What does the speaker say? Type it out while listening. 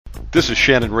This is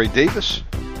Shannon Ray Davis,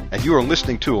 and you are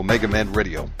listening to Omegaman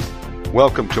Radio.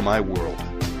 Welcome to my world,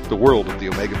 the world of the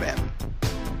Omegaman.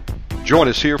 Join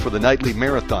us here for the nightly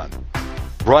marathon,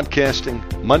 broadcasting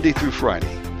Monday through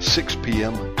Friday, 6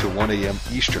 p.m. to 1 a.m.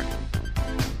 Eastern.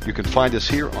 You can find us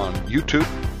here on YouTube,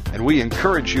 and we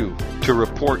encourage you to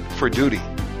report for duty.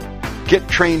 Get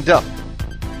trained up.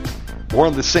 War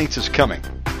of the Saints is coming.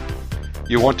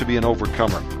 You want to be an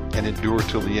overcomer and endure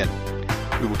till the end.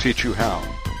 We will teach you how.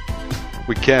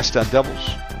 We cast out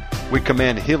devils. We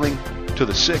command healing to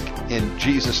the sick in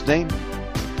Jesus' name.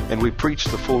 And we preach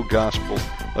the full gospel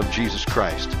of Jesus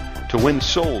Christ to win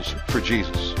souls for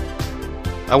Jesus.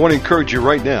 I want to encourage you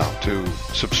right now to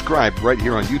subscribe right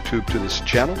here on YouTube to this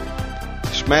channel.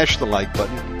 Smash the like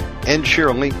button and share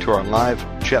a link to our live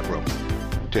chat room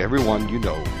to everyone you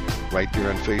know right there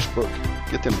on Facebook.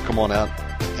 Get them to come on out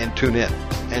and tune in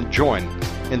and join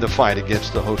in the fight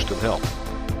against the host of hell.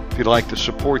 If you'd like to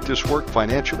support this work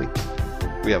financially,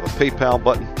 we have a PayPal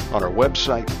button on our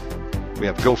website. We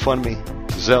have GoFundMe,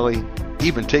 Zelle,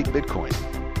 even Take Bitcoin.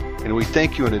 And we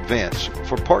thank you in advance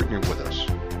for partnering with us.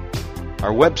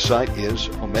 Our website is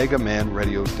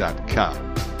OmegamanRadio.com.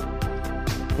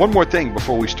 One more thing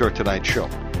before we start tonight's show.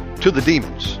 To the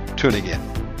demons tuning in,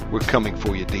 we're coming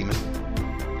for you, demon.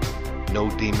 No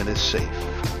demon is safe.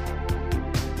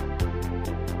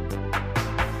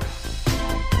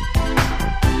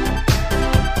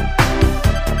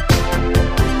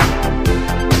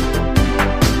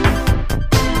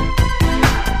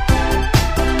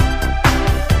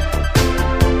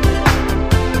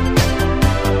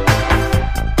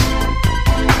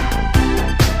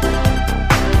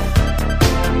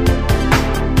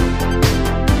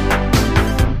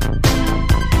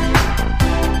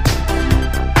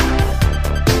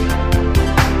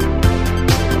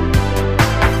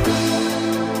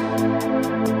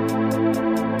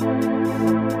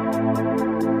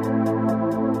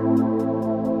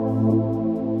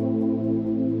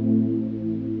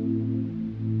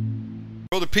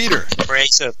 Brother Peter.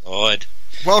 Praise the Lord.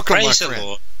 Welcome, Praise my the friend.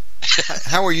 Lord.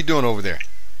 How are you doing over there?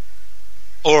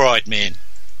 All right, man.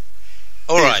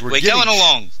 All right, we're going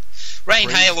along. Rain,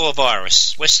 Praise. hail, or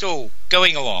virus. We're still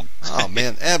going along. Oh,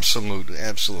 man, absolutely,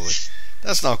 absolutely.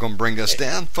 That's not going to bring us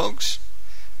down, folks.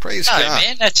 Praise No, God.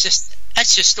 man, that's just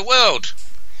the world.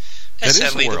 That's That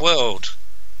is only the world.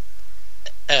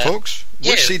 Folks, we're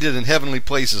yeah. seated in heavenly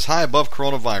places high above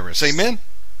coronavirus. Amen?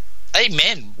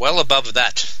 Amen. Well above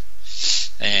that.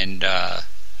 And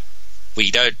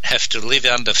we don't have to live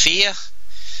under fear.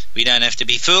 We don't have to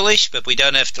be foolish, but we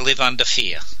don't have to live under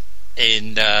fear.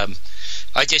 And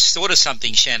I just thought of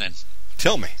something, Shannon.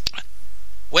 Tell me.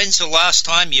 When's the last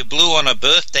time you blew on a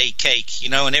birthday cake,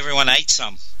 and everyone ate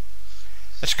some?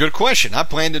 That's a good question. I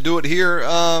plan to do it here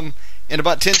in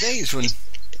about 10 days. When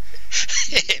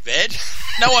Yeah, man.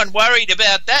 No one worried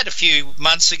about that a few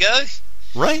months ago.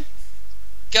 Right?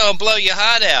 Go and blow your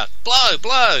heart out.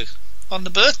 Blow on the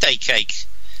birthday cake.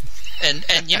 And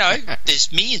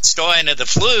there's millions dying of the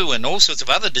flu and all sorts of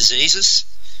other diseases.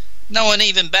 No one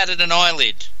even batted an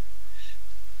eyelid.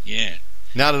 Yeah.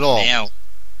 Not at all.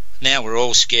 Now we're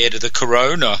all scared of the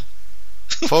corona.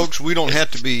 Folks, we don't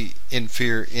have to be in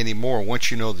fear anymore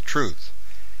once you know the truth.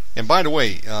 And by the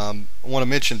way, I want to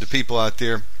mention to people out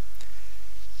there,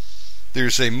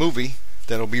 there's a movie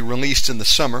that'll be released in the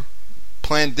summer,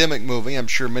 Plandemic movie. I'm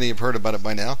sure many have heard about it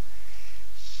by now.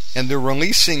 And they're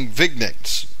releasing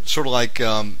vignettes, sort of like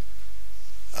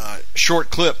short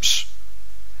clips,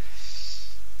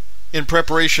 in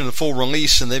preparation of the full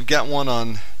release. And they've got one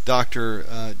on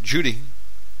Dr. Judy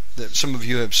that some of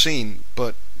you have seen,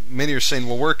 but many are saying,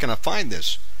 well, where can I find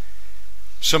this?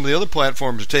 Some of the other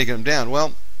platforms are taking them down.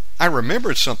 Well, I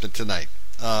remembered something tonight.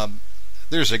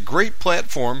 There's a great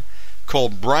platform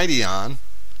called Brighteon,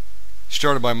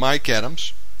 started by Mike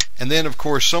Adams. And then, of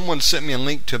course, someone sent me a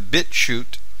link to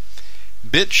BitChute.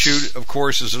 BitChute, of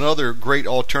course, is another great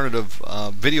alternative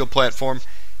video platform.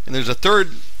 And there's a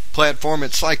third platform.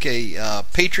 It's like a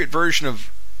Patriot version of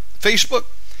Facebook.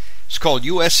 It's called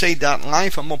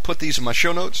USA.life. I'm going to put these in my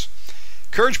show notes.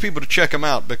 Encourage people to check them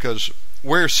out, because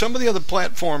where some of the other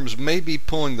platforms may be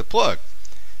pulling the plug,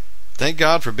 thank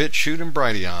God for BitChute and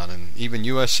Brighteon and even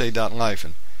USA.life.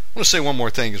 And I want to say one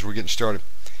more thing as we're getting started.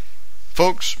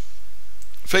 Folks,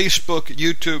 Facebook,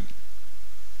 YouTube,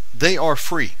 they are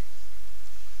free.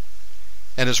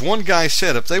 And as one guy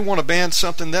said, if they want to ban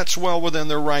something, that's well within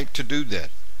their right to do that.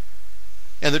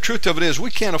 And the truth of it is,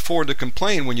 we can't afford to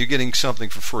complain when you're getting something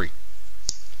for free.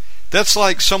 That's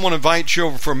like someone invites you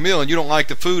over for a meal and you don't like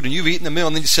the food and you've eaten the meal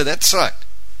and then you say, that sucked.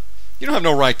 You don't have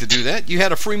no right to do that. You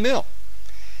had a free meal.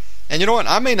 And you know what?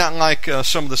 I may not like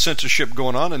some of the censorship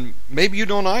going on, and maybe you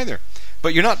don't either.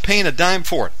 But you're not paying a dime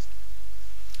for it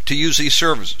to use these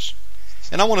services.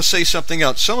 And I want to say something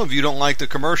else. Some of you don't like the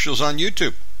commercials on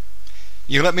YouTube.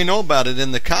 You let me know about it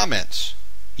in the comments.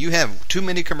 You have too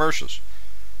many commercials.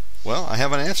 Well, I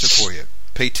have an answer for you.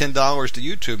 Pay $10 to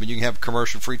YouTube and you can have a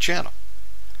commercial-free channel.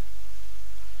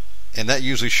 And that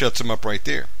usually shuts them up right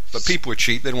there. But people are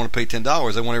cheap. They don't want to pay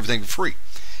 $10. They want everything for free.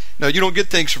 No, you don't get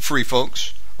things for free,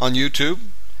 folks, on YouTube.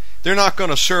 They're not going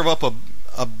to serve up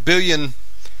a billion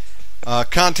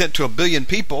content to a billion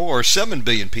people or 7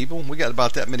 billion people. We got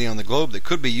about that many on the globe that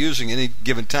could be using any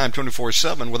given time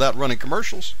 24/7 without running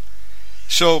commercials.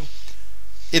 So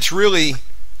it's really,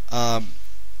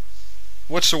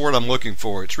 what's the word I'm looking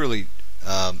for? It's really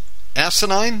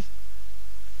asinine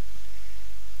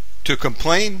to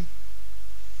complain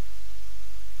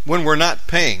when we're not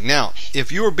paying. Now,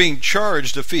 if you are being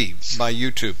charged a fee by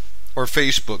YouTube or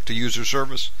Facebook to use their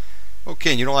service,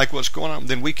 okay, and you don't like what's going on,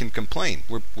 then we can complain.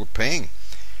 We're paying.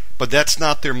 But that's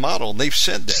not their model. They've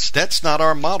said that. That's not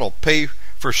our model. Pay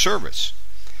for service.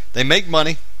 They make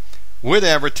money with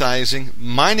advertising,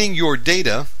 mining your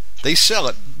data. They sell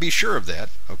it. Be sure of that.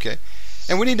 Okay?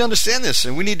 And we need to understand this,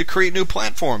 and we need to create new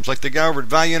platforms, like the guy over at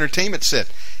Value Entertainment said.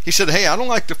 He said, hey, I don't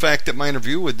like the fact that my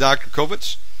interview with Dr.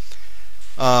 Kovitz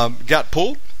got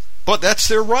pulled, but that's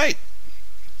their right,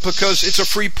 because it's a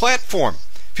free platform.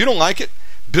 If you don't like it,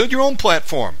 build your own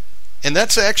platform. And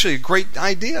that's actually a great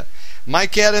idea.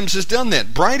 Mike Adams has done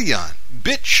that. Brighteon,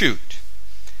 BitChute.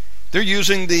 They're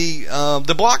using the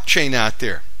blockchain out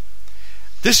there.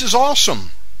 This is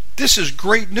awesome. This is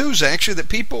great news, actually, that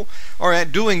people are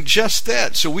doing just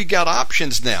that. So we got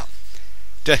options now.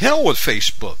 To hell with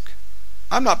Facebook.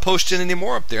 I'm not posting any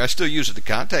more up there. I still use it to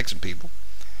contact some people.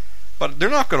 But they're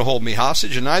not going to hold me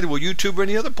hostage, and neither will YouTube or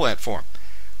any other platform.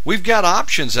 We've got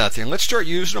options out there, and let's start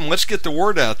using them. Let's get the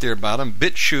word out there about them.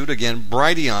 BitChute, again,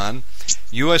 Brighteon,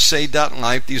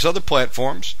 USA.life, these other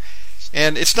platforms.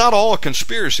 And it's not all a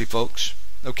conspiracy, folks.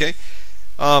 Okay?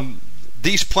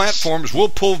 These platforms will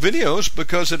pull videos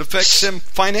because it affects them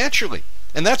financially.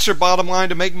 And that's their bottom line,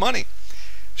 to make money.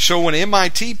 So when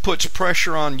MIT puts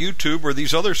pressure on YouTube or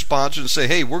these other sponsors and say,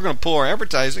 hey, we're going to pull our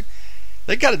advertising,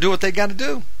 they got to do what they got to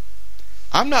do.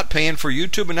 I'm not paying for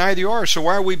YouTube, and neither you are, so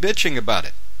why are we bitching about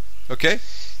it? Okay?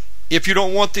 If you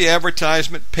don't want the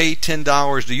advertisement, pay $10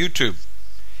 to YouTube.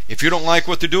 If you don't like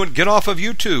what they're doing, get off of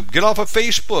YouTube. Get off of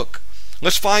Facebook.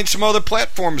 Let's find some other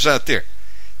platforms out there.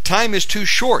 Time is too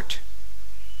short.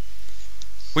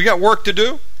 We got work to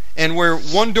do, and where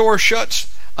one door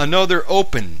shuts, another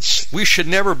opens. We should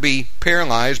never be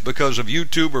paralyzed because of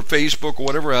YouTube or Facebook or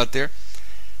whatever out there.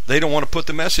 They don't want to put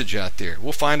the message out there.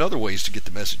 We'll find other ways to get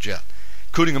the message out,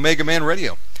 including Omegaman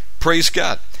Radio. Praise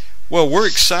God. Well, we're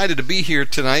excited to be here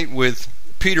tonight with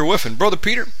Peter Whiffin. Brother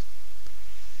Peter.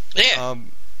 Yeah.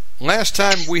 Last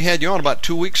time we had you on about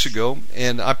 2 weeks ago,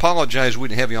 and I apologize we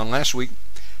didn't have you on last week.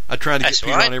 I try to get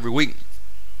Peter on every week.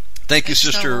 Thank you,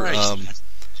 Sister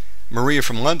Maria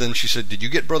from London. She said, did you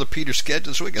get Brother Peter's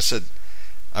schedule this week? I said,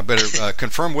 I better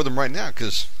confirm with him right now,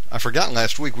 because I forgot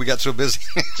last week. We got so busy.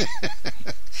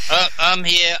 I'm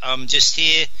here. I'm just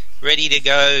here, ready to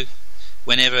go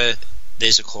whenever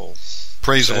there's a call.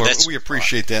 Praise the Lord. We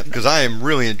appreciate that, because I am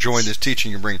really enjoying this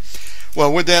teaching you bring.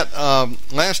 Well, with that,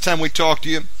 last time we talked to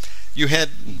you, you had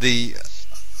the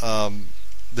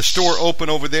store open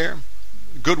over there,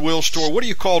 Goodwill store. What do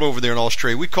you call it over there in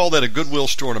Australia? We call that a Goodwill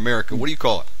store in America. What do you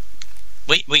call it?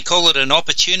 We call it an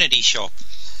opportunity shop.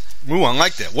 Ooh, I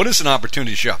like that. What is an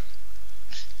opportunity shop?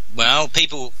 Well,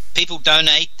 people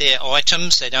donate their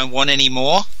items they don't want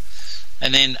anymore,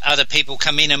 and then other people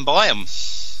come in and buy them.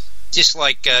 Just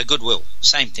like Goodwill,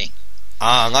 same thing.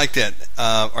 I like that.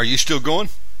 Are you still going?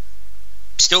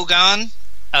 Still going.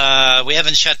 We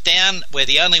haven't shut down. We're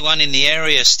the only one in the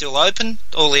area still open.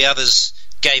 All the others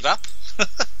gave up.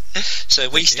 So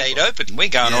we stayed open. We're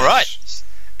going all right.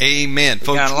 Amen.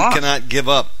 Folks, we cannot give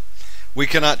up. We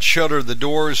cannot shutter the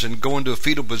doors and go into a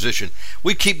fetal position.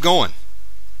 We keep going.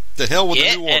 The hell with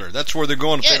the new order. That's where they're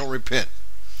going if they don't repent.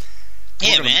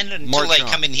 Yeah, man. Until they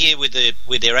come in here with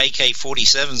their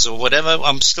AK-47s or whatever,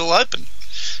 I'm still open.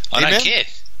 I don't care.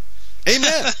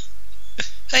 Amen.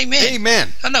 Amen.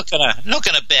 Amen. I'm not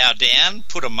gonna bow down,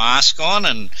 put a mask on,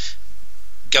 and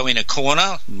go in a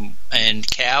corner and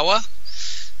cower.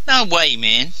 No way,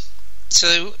 man.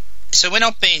 So we're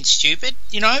not being stupid,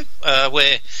 you know.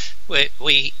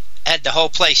 We had the whole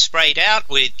place sprayed out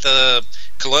with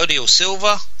colloidal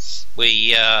silver.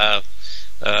 We got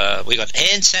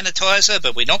hand sanitizer,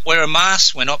 but we're not wearing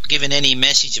masks. We're not giving any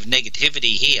message of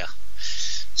negativity here.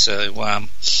 So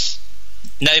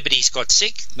nobody's got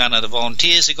sick. None of the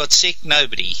volunteers have got sick.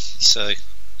 Nobody. So,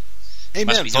 amen,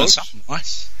 must be doing folks. something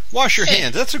right. Wash your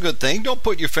hands. That's a good thing. Don't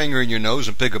put your finger in your nose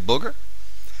and pick a booger,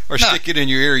 or stick it in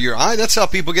your ear or your eye. That's how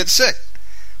people get sick.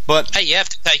 But hey, you have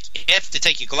to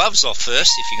take your gloves off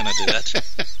first if you're going to do that.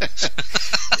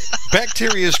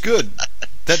 Bacteria is good.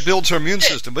 That builds our immune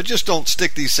system. But just don't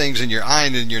stick these things in your eye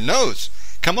and in your nose.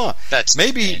 Come on.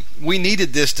 Maybe we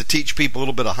needed this to teach people a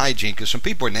little bit of hygiene, because some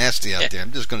people are nasty out there.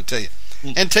 I'm just going to tell you.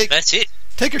 And that's it.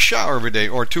 Take a shower every day,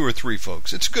 or 2 or 3,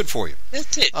 folks. It's good for you.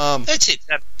 That's it. That's it.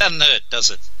 That doesn't hurt,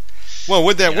 does it? Well,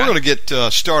 with that, we're going to get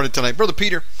started tonight. Brother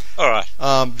Peter. All right.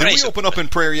 Did we open up in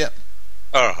prayer yet?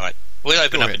 All right. We'll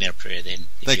open up in our prayer then.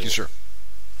 Thank you, sir.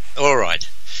 All right.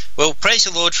 Well, praise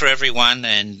the Lord for everyone,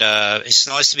 and it's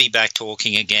nice to be back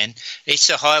talking again.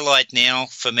 It's a highlight now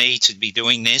for me to be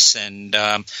doing this, and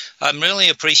I'm really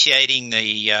appreciating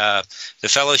the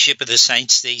fellowship of the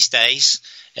saints these days.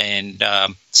 And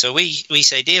so we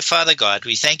say, Dear Father God,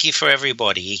 we thank you for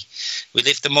everybody. We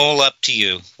lift them all up to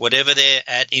you, whatever they're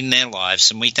at in their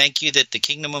lives, and we thank you that the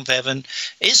kingdom of heaven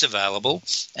is available,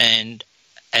 and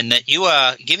that you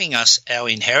are giving us our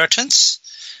inheritance.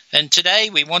 And today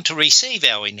we want to receive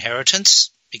our inheritance,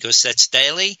 because that's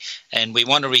daily, and we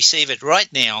want to receive it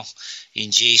right now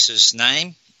in Jesus'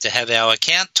 name, to have our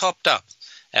account topped up,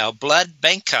 our blood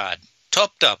bank card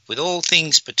topped up with all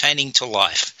things pertaining to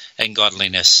life and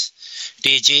godliness.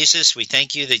 Dear Jesus, we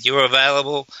thank you that you're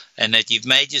available, and that you've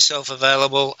made yourself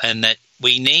available, and that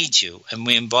we need you, and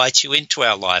we invite you into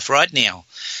our life right now.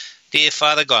 Dear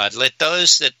Father God, let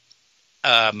those that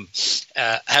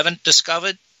haven't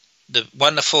discovered the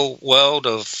wonderful world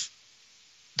of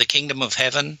the kingdom of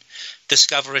heaven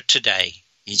discover it today,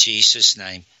 in Jesus'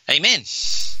 name. Amen.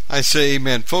 I say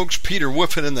amen. Folks, Peter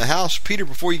Whiffin in the house. Peter,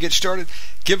 before you get started,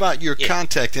 give out your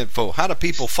contact info. How do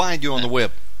people find you on the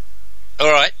web? All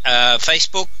right.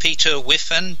 Facebook, Peter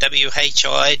Whiffin,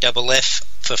 WHIFF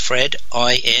for Fred,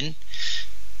 IN,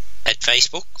 at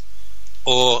Facebook.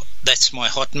 Or that's my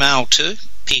Hotmail too,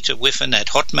 Peter Whiffin at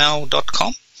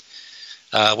hotmail.com.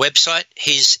 Website,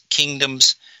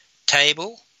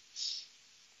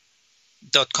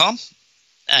 hiskingdomstable.com.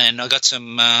 And I got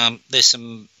some, there's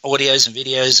some audios and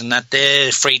videos and that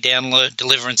there, free download,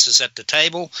 Deliverances at the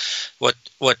Table, what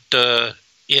the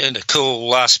cool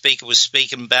last speaker was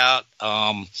speaking about,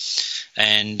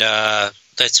 and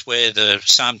that's where the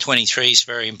Psalm 23 is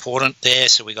very important there,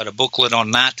 so we got a booklet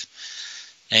on that,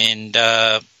 and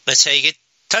that's how you get in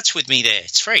touch with me there.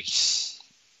 It's free.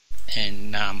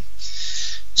 And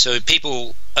so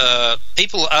people are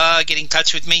getting in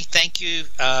touch with me. Thank you.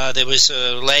 There was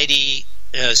a lady,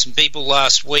 some people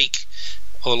last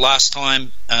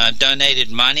time donated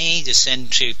money to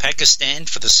send to Pakistan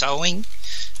for the sewing,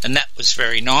 and that was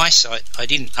very nice. I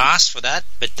didn't ask for that,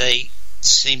 but they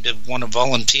seemed to want to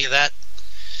volunteer that.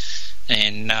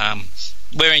 And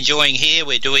we're enjoying here.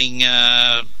 We're doing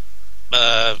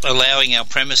allowing our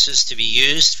premises to be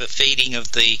used for feeding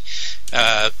of the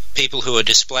people who are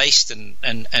displaced and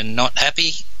not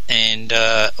happy and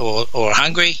or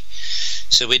hungry.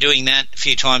 So we're doing that a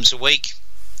few times a week,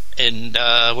 and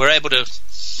we're able to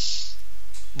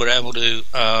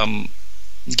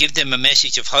give them a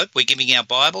message of hope. We're giving out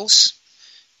Bibles.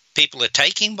 People are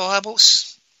taking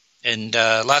Bibles, and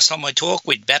last time I talked,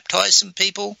 we'd baptized some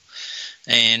people,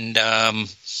 and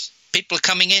people are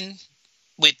coming in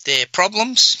with their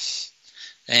problems,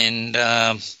 and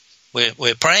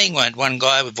we're praying. We had one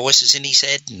guy with voices in his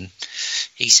head, and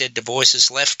he said the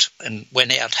voices left and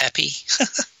went out happy.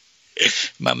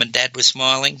 Mum and Dad were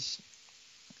smiling.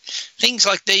 Things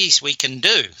like these we can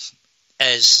do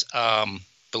as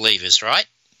believers, right?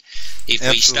 If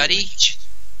Absolutely. we study.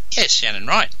 Yes, Shannon,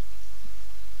 right.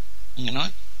 You know?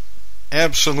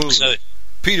 Absolutely. So,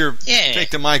 Peter, take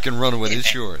the mic and run with it.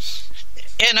 It's yours.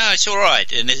 Yeah, no, it's all right,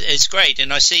 and it's great.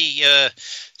 And I see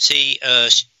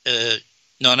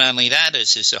not only that,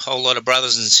 there's a whole lot of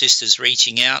brothers and sisters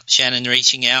reaching out, Shannon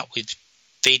reaching out with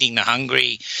feeding the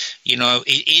hungry. You know,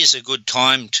 it is a good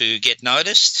time to get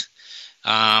noticed.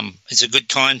 It's a good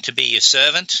time to be a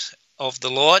servant of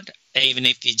the Lord. Even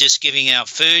if you're just giving out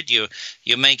food, you're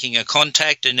making a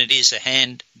contact, and it is a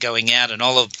hand going out, an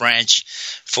olive branch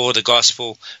for the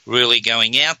gospel really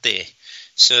going out there.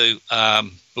 So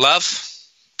love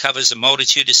covers a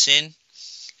multitude of sin,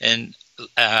 and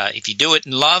if you do it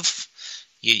in love,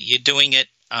 you're doing it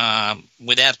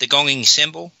without the gonging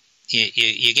cymbal.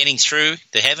 You're getting through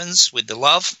the heavens with the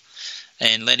love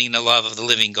and letting the love of the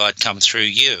living God come through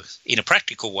you in a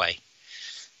practical way.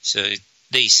 So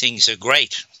these things are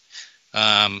great.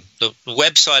 The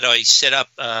website I set up,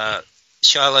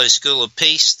 Shiloh School of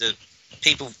Peace, the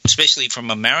people, especially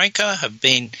from America, have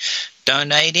been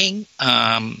donating.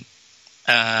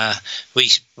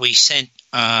 We sent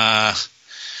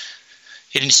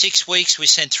in 6 weeks we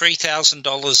sent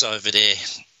 $3,000 over there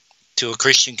to a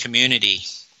Christian community,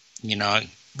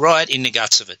 right in the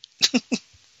guts of it.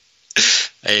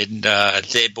 And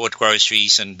they bought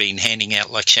groceries and been handing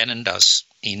out like Shannon does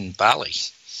in Bali,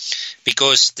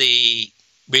 because the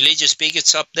religious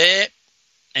bigots up there,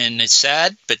 and it's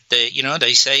sad, but they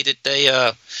say that they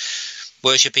are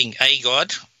worshipping a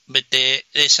god, but they're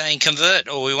saying convert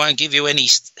or we won't give you any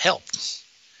help.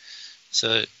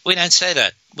 So we don't say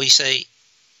that. We say,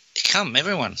 come,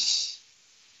 everyone.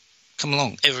 Come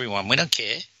along, everyone. We don't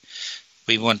care.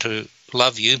 We want to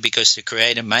love you because the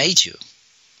Creator made you.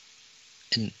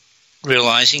 And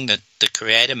realizing that the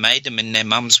Creator made them in their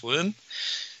mum's womb,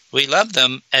 we love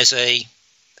them as a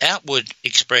outward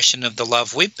expression of the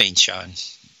love we've been shown,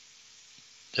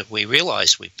 that we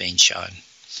realize we've been shown.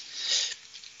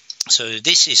 So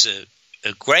this is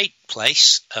a great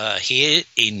place here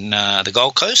in the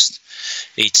Gold Coast.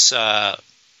 It's a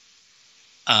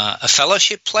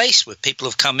fellowship place where people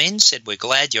have come in, said, we're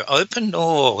glad you're open.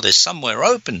 Oh, there's somewhere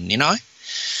open,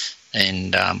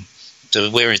 And so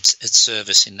we're at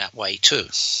service in that way too.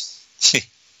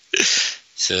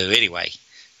 So anyway,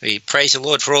 we praise the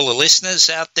Lord for all the listeners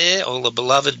out there, all the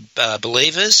beloved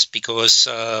believers, because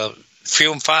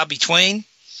few and far between.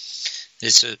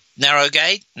 There's a narrow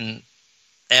gate, and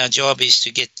our job is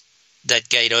to get that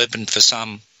gate open for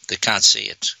some that can't see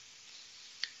it.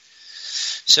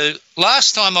 So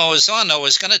last time I was on, I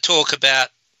was going to talk about.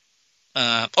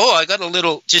 I got a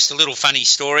little funny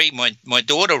story. My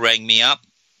daughter rang me up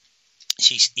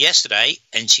yesterday,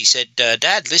 and she said,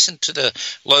 "Dad, listen to the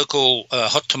local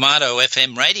Hot Tomato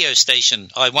FM radio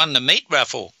station. I won the meat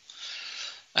raffle,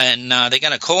 and they're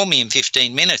going to call me in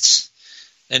 15 minutes."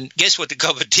 And guess what the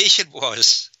competition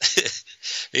was?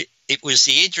 It was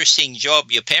the interesting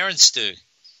job your parents do.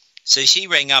 So she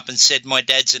rang up and said, "My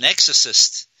dad's an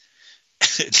exorcist,"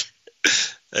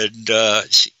 and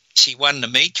she won the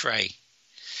meat tray.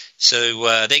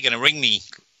 So they're going to ring me,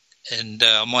 and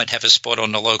I might have a spot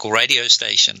on the local radio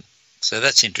station. So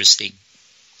that's interesting.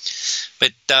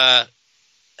 But I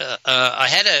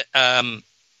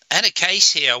had a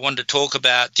case here I wanted to talk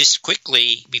about just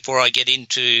quickly before I get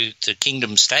into the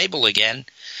Kingdom's Table again.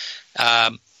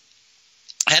 Had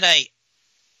a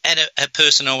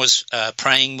person I was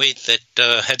praying with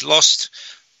that had lost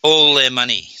all their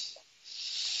money,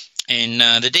 and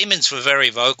the demons were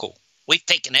very vocal. We've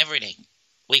taken everything.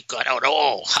 We've got it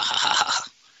all. Ha ha ha ha.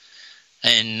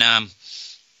 And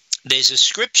there's a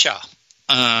scripture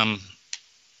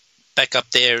back up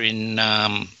there in.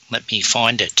 Let me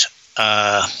find it.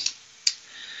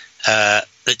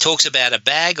 That talks about a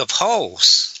bag of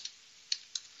holes,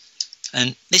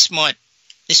 and this might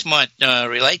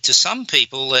relate to some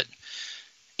people, that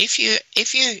if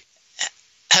you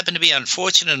happen to be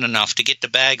unfortunate enough to get the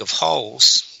bag of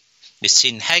holes, it's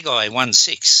in Haggai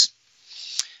 1:6.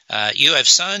 You have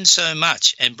sown so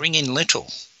much and bring in little.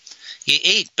 You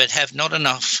eat but have not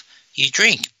enough. You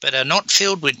drink but are not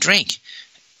filled with drink.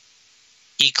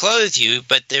 Ye clothe you,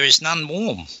 but there is none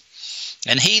warm.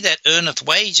 And he that earneth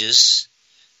wages,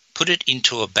 put it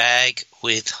into a bag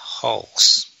with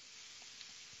holes.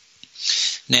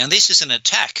 Now, this is an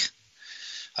attack.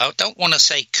 I don't want to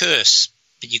say curse,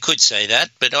 but you could say that,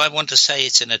 but I want to say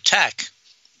it's an attack,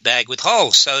 bag with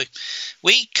holes. So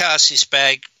we cast this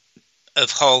bag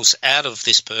of holes out of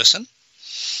this person,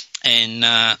 and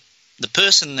the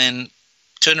person then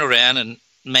turned around and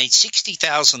made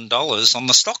 $60,000 on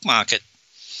the stock market.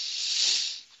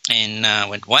 And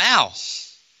went, wow.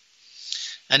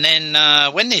 And then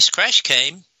when this crash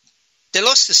came, they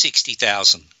lost the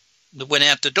 $60,000. It went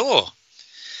out the door.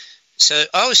 So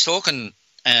I was talking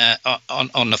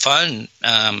on the phone,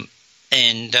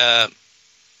 and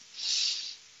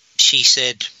she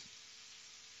said,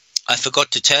 I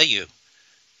forgot to tell you,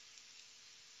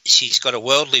 she's got a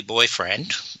worldly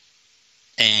boyfriend,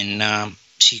 and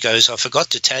she goes, I forgot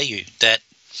to tell you that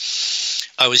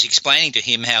I was explaining to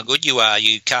him how good you are.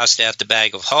 You cast out the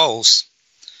bag of holes.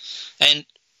 And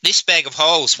this bag of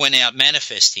holes went out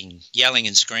manifesting, yelling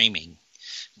and screaming.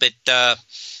 But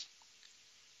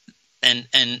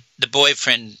and the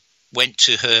boyfriend went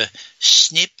to her,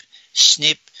 snip,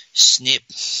 snip, snip.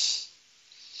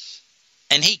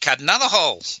 And he cut another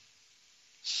hole.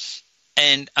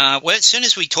 And as soon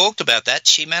as we talked about that,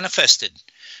 she manifested.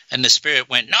 And the spirit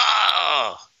went,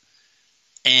 no!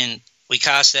 And we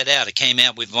cast that out. It came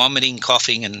out with vomiting,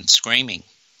 coughing, and screaming.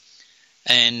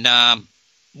 And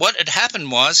what had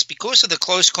happened was, because of the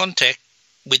close contact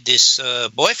with this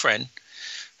boyfriend,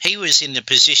 he was in the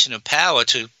position of power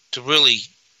to really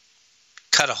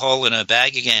cut a hole in her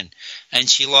bag again. And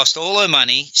she lost all her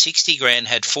money, 60 grand,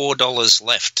 had $4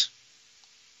 left.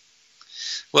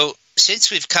 Well,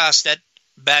 since we've cast that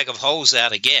bag of holes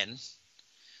out again,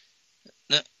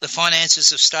 the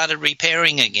finances have started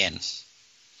repairing again.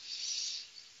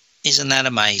 Isn't that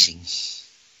amazing?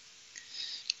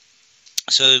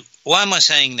 So why am I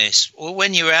saying this? Well,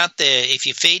 when you're out there, if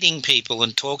you're feeding people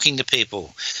and talking to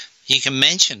people, you can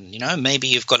mention, maybe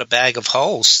you've got a bag of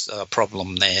holes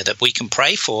problem there that we can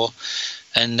pray for,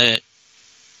 and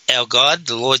our God,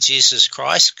 the Lord Jesus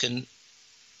Christ, can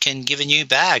give a new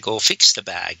bag or fix the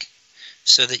bag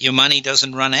so that your money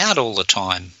doesn't run out all the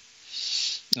time.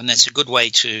 And that's a good way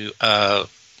to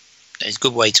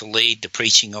lead the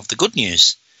preaching of the good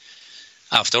news.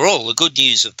 After all, the good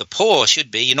news of the poor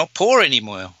should be you're not poor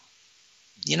anymore,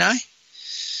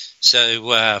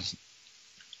 So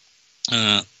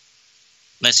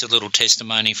that's a little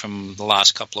testimony from the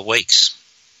last couple of weeks.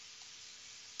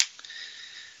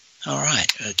 All right,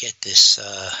 I'll get this.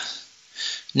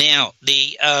 Now,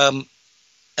 the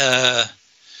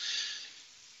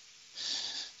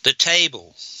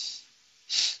table.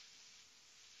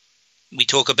 We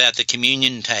talk about the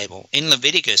communion table. In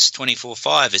Leviticus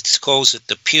 24:5, it calls it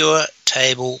the pure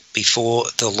table before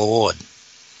the Lord.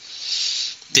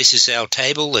 This is our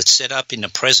table that's set up in the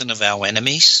presence of our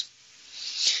enemies.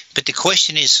 But the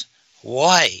question is,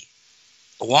 why?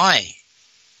 Why?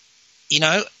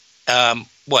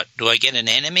 What, do I get an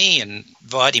enemy and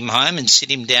invite him home and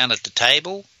sit him down at the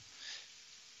table?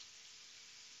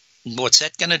 What's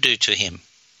that going to do to him?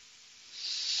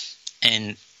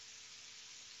 And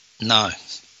no.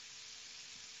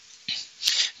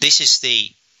 This is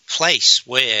the place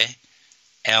where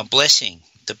our blessing,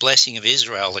 the blessing of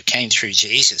Israel that came through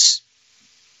Jesus,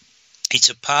 it's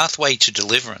a pathway to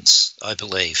deliverance, I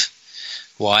believe.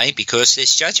 Why? Because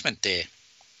there's judgment there.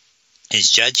 There's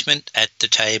judgment at the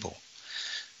table.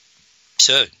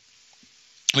 So,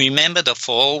 remember the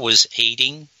fall was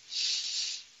eating,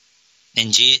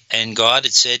 and God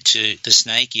had said to the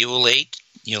snake, you'll eat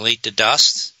the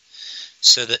dust.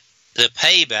 So that the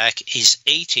payback is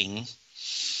eating,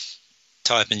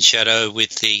 type and shadow,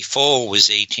 with the fall was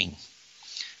eating.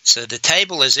 So the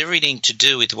table has everything to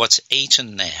do with what's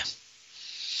eaten there.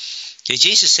 So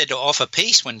Jesus said to offer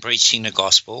peace when preaching the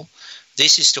gospel.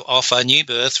 This is to offer new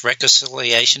birth,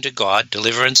 reconciliation to God,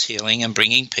 deliverance, healing, and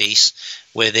bringing peace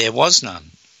where there was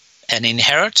none, an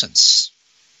inheritance.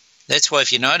 That's why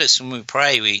if you notice when we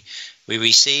pray, we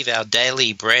receive our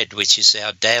daily bread, which is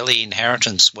our daily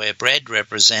inheritance, where bread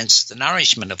represents the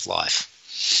nourishment of life.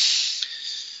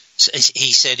 So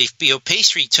he said, if your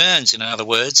peace returns, in other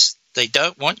words, they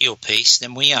don't want your peace,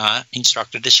 then we are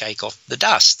instructed to shake off the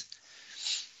dust.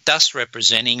 Dust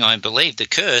representing, I believe, the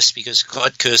curse, because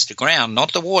God cursed the ground,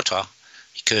 not the water.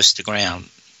 He cursed the ground.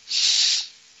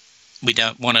 We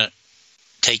don't want to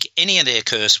take any of their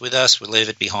curse with us. We leave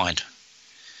it behind.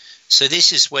 So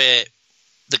this is where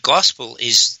the gospel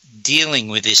is dealing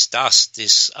with this dust,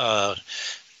 this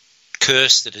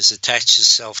curse that has attached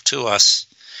itself to us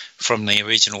from the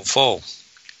original fall.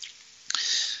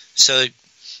 So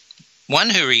one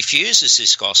who refuses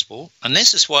this gospel, and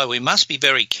this is why we must be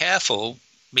very careful,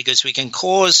 because we can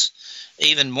cause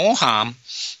even more harm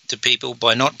to people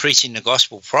by not preaching the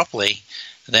gospel properly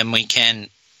than we can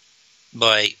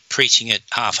by preaching it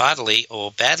half-heartedly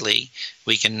or badly.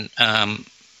 We can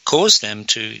cause them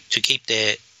to keep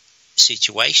their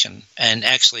situation and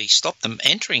actually stop them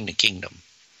entering the kingdom.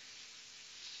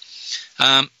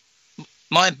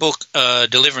 My book,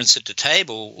 Deliverance at the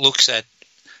Table, looks at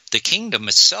the kingdom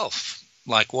itself.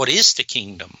 Like, what is the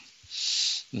kingdom?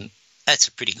 That's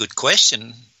a pretty good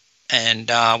question,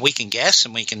 and we can guess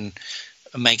and we can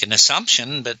make an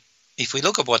assumption, but if we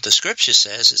look at what the scripture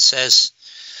says, it says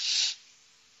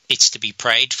it's to be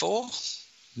prayed for,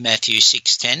 Matthew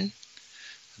 6:10,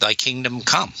 thy kingdom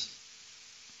come.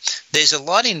 There's a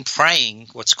lot in praying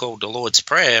what's called the Lord's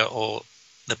Prayer, or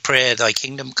the prayer, thy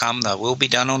kingdom come, thy will be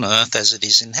done on earth as it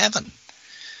is in heaven.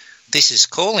 This is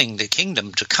calling the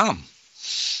kingdom to come.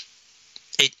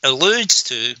 It alludes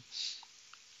to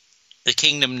the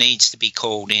kingdom needs to be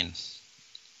called in.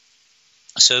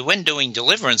 So when doing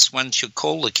deliverance, one should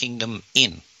call the kingdom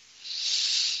in.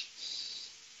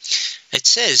 It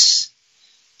says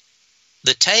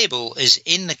the table is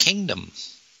in the kingdom.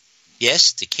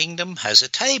 Yes, the kingdom has a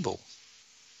table.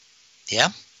 Yeah.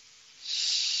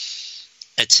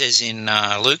 It says in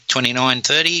Luke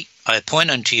 29:30, I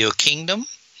appoint unto you a kingdom.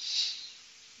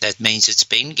 That means it's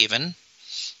been given,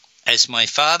 as my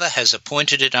Father has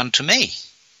appointed it unto me.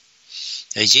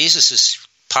 So Jesus is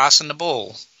passing the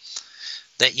ball,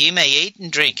 that you may eat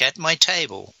and drink at my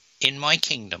table in my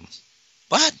kingdom.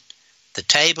 What? The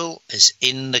table is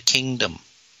in the kingdom.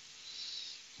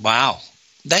 Wow,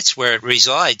 that's where it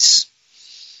resides.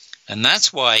 And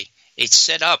that's why it's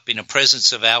set up in the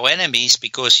presence of our enemies,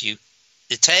 because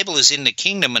the table is in the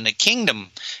kingdom, and the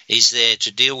kingdom is there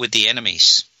to deal with the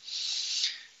enemies.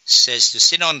 It says to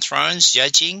sit on thrones,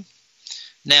 judging.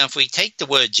 Now, if we take the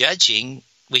word judging,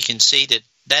 we can see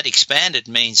that expanded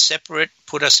means separate,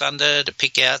 put us under, to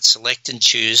pick out, select and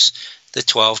choose the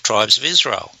 12 tribes of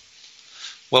Israel.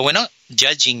 Well, we're not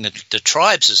judging the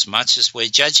tribes as much as we're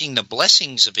judging the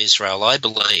blessings of Israel, I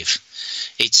believe.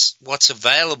 It's what's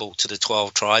available to the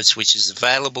 12 tribes, which is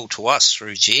available to us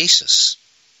through Jesus.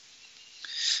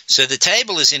 So the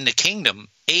table is in the kingdom,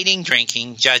 eating,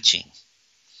 drinking, judging.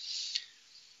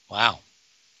 Wow.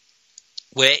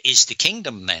 Where is the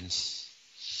kingdom then?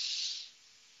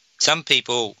 Some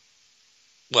people,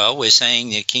 well, we're saying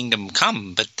the kingdom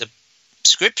come, but the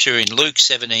scripture in Luke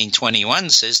 17:21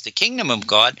 says the kingdom of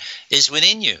God is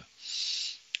within you.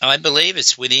 I believe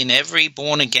it's within every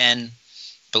born-again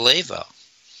believer,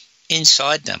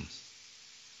 inside them.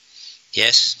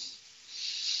 Yes,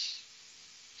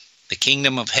 the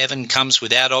kingdom of heaven comes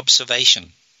without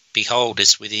observation. Behold,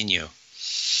 it's within you.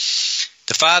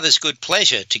 The Father's good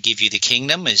pleasure to give you the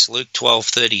kingdom is Luke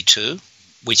 12:32,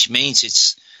 which means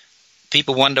it's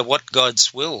people wonder what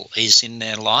God's will is in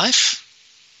their life.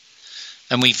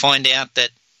 And we find out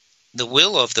that the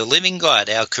will of the living God,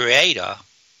 our Creator,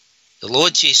 the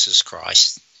Lord Jesus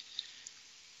Christ,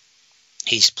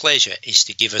 His pleasure is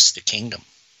to give us the kingdom.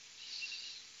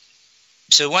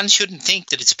 So one shouldn't think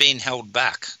that it's being held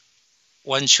back.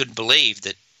 One should believe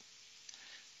that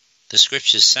the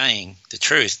Scripture's saying the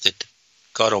truth, that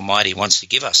God Almighty wants to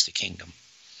give us the kingdom.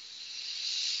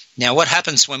 Now, what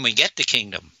happens when we get the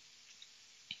kingdom?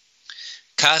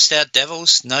 Cast out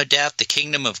devils, no doubt the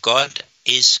kingdom of God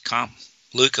is come.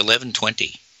 Luke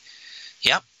 11:20.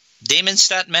 Yep, demons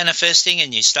start manifesting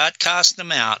and you start casting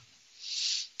them out.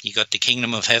 You got the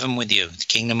kingdom of heaven with you. The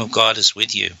kingdom of God is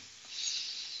with you.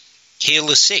 Heal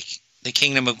the sick. The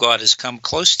kingdom of God has come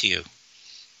close to you.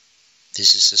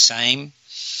 This is the same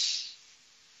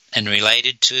and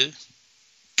related to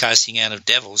casting out of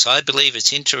devils. I believe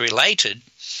it's interrelated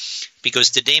because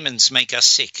the demons make us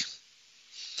sick.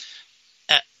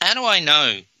 How do I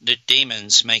know that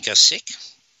demons make us sick?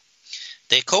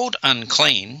 They're called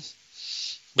unclean,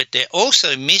 but they're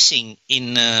also missing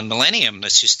in the millennium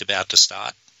that's just about to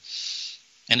start.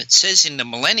 And it says in the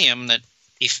millennium that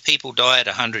if people die at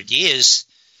 100 years,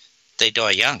 they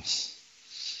die young.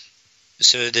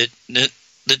 So the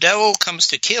devil comes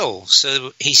to kill.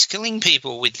 So he's killing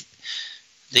people with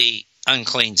the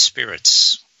unclean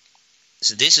spirits.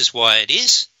 So this is why it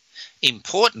is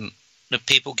important that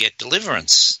people get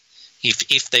deliverance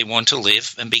if they want to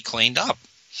live and be cleaned up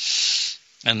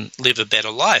and live a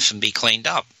better life and be cleaned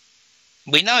up.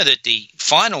 We know that the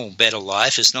final better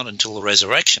life is not until the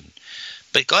resurrection,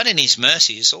 but God in His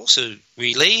mercy has also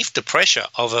relieved the pressure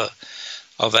of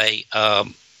a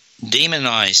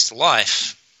demonized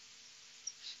life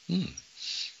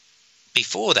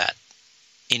before that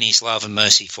in His love and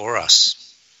mercy for us.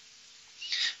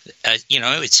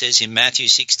 It says in Matthew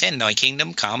 6:10, "Thy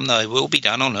kingdom come, thy will be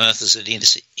done on earth as it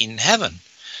is in heaven."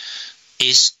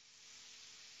 Is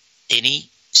any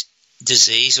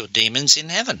disease or demons in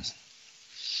heaven?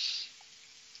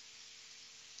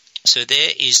 So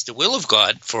there is the will of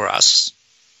God for us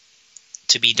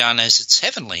to be done as it's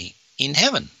heavenly in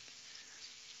heaven.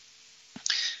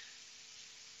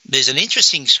 There's an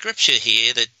interesting scripture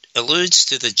here that alludes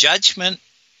to the judgment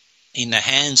in the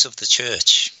hands of the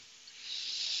church.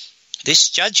 This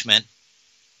judgment,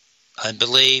 I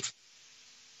believe,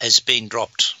 has been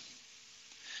dropped.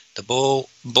 The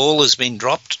ball has been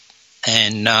dropped,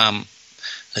 and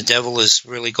the devil has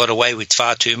really got away with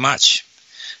far too much.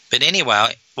 But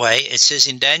anyway, it says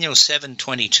in Daniel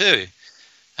 7:22,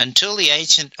 until the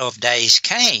Ancient of Days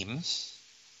came.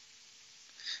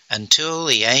 Until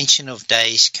the Ancient of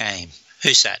Days came.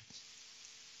 Who's that?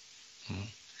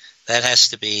 That has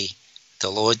to be the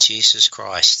Lord Jesus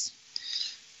Christ,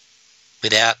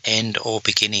 without end or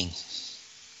beginning.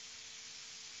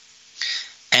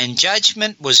 And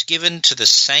judgment was given to the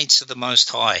saints of the Most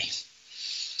High.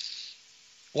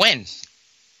 When?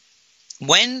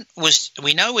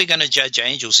 We know we're going to judge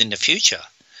angels in the future,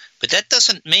 but that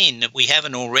doesn't mean that we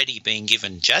haven't already been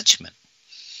given judgment.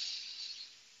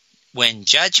 When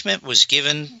judgment was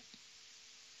given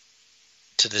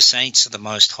to the saints of the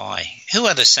Most High. Who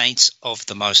are the saints of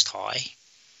the Most High?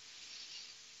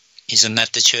 Isn't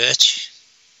that the church?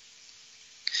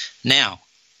 Now,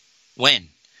 when?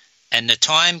 And the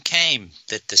time came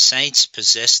that the saints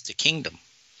possessed the kingdom.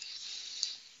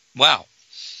 Wow.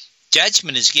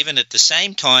 Judgment is given at the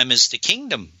same time as the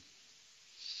kingdom.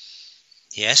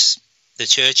 Yes, the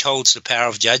church holds the power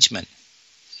of judgment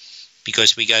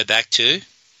because we go back to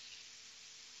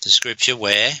the scripture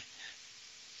where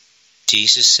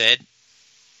Jesus said,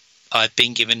 I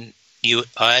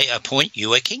appoint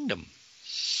you a kingdom.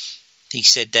 He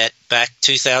said that back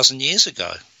 2,000 years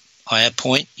ago. I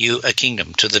appoint you a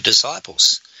kingdom to the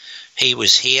disciples. He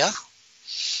was here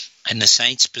and the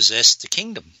saints possessed the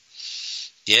kingdom.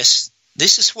 Yes,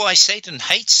 this is why Satan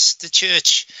hates the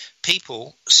church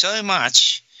people so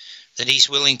much that he's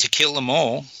willing to kill them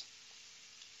all.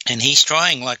 And he's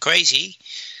trying like crazy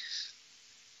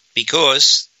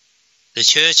because the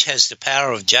church has the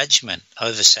power of judgment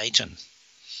over Satan.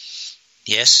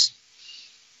 Yes.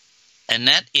 And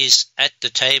that is at the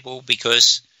table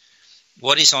because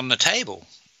what is on the table?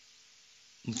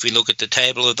 If we look at the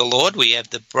table of the Lord, we have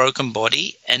the broken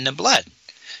body and the blood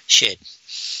shed.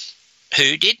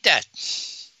 Who did that?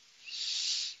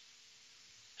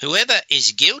 Whoever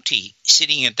is guilty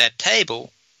sitting at that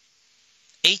table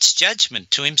eats judgment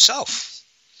to himself.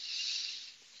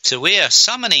 So we are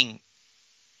summoning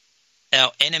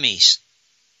our enemies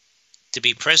to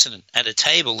be present at a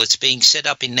table that's being set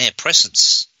up in their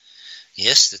presence.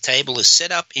 Yes, the table is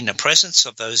set up in the presence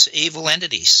of those evil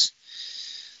entities.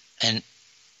 And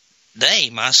they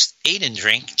must eat and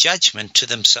drink judgment to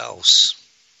themselves.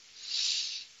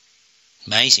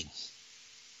 Amazing.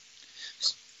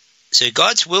 So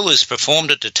God's will is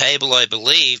performed at the table, I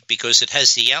believe, because it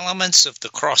has the elements of the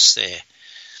cross there.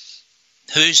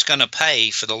 Who's going to pay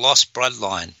for the lost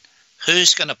bloodline?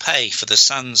 Who's going to pay for the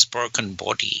son's broken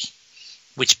body?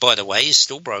 Which, by the way, is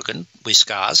still broken with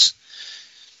scars.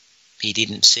 He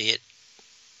didn't see it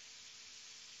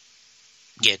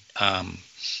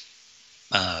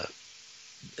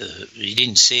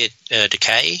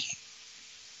decay.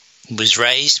 It was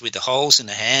raised with the holes in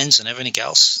the hands and everything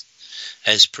else,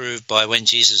 as proved by when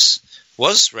Jesus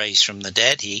was raised from the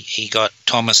dead. He got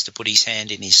Thomas to put his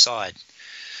hand in his side.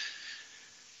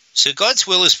 So God's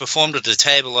will is performed at the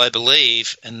table, I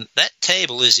believe, and that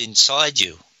table is inside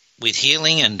you with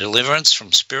healing and deliverance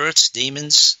from spirits,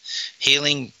 demons,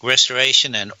 healing,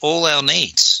 restoration, and all our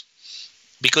needs.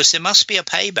 Because there must be a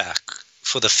payback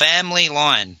for the family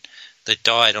line that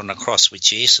died on the cross with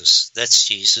Jesus. That's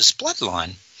Jesus'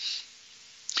 bloodline.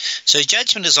 So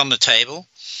judgment is on the table,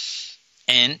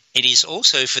 and it is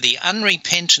also for the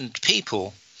unrepentant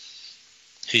people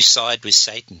who side with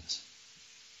Satan,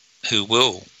 who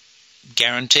will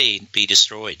guaranteed be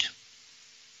destroyed.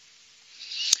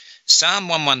 Psalm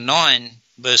 119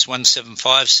 verse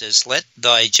 175 says, "Let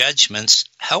thy judgments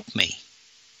help me."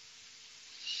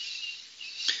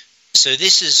 So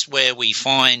this is where we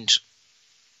find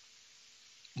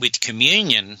with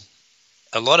communion,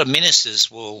 a lot of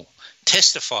ministers will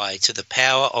testify to the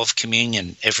power of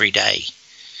communion every day.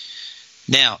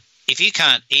 Now, if you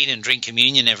can't eat and drink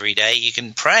communion every day, you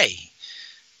can pray.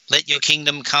 Let your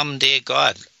kingdom come, dear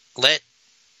God. Let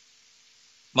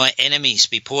my enemies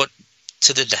be put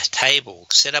to the table.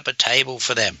 Set up a table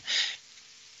for them.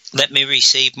 Let me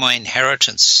receive my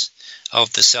inheritance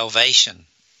of the salvation.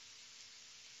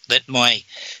 Let my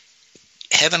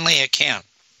heavenly account,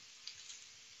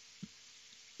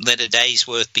 let a day's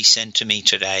worth be sent to me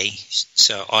today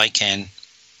so I can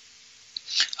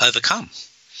overcome.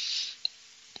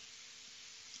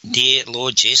 Dear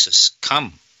Lord Jesus,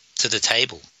 come to the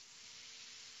table.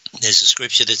 There's a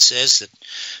scripture that says that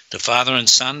the Father and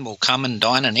Son will come and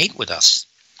dine and eat with us.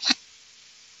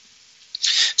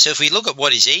 So if we look at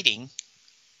what is eating,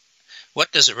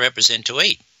 what does it represent to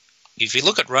eat? If you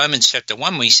look at Romans chapter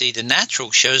 1, we see the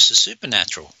natural shows the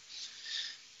supernatural.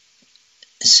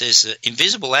 It says the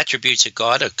invisible attributes of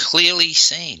God are clearly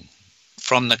seen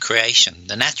from the creation,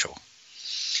 the natural.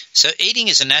 So eating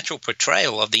is a natural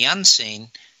portrayal of the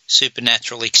unseen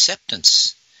supernatural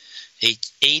acceptance.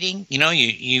 Eating,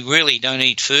 you really don't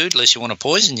eat food unless you want to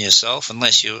poison yourself,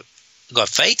 unless you've got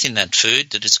faith in that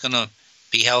food that it's going to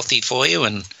be healthy for you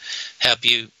and help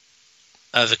you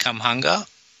overcome hunger,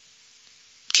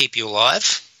 keep you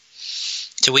alive.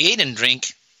 So we eat and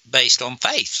drink based on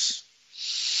faith.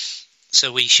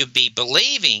 So we should be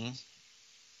believing.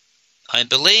 I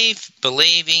believe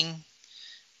believing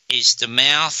is the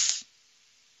mouth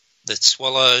that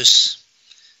swallows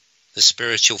the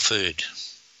spiritual food.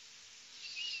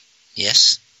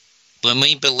 Yes, when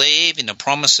we believe in the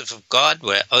promises of God,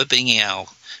 we're opening our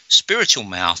spiritual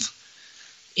mouth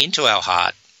into our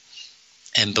heart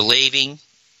and believing.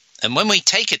 And when we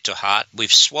take it to heart,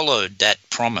 we've swallowed that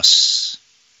promise.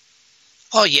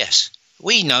 Oh yes,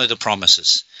 we know the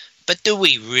promises, but do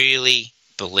we really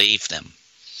believe them?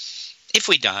 If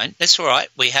we don't, that's all right.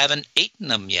 We haven't eaten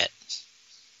them yet.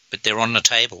 but they're on the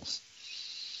table.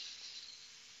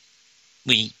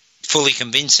 We fully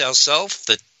convince ourselves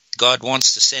that God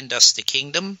wants to send us the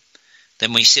kingdom.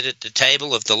 Then we sit at the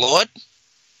table of the Lord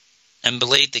and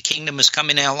believe the kingdom has come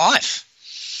in our life.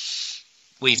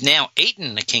 We've now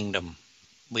eaten the kingdom.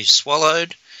 We've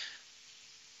swallowed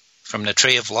from the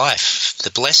tree of life,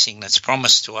 the blessing that's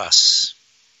promised to us.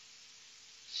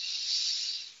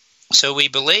 So we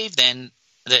believe then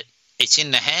that it's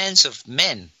in the hands of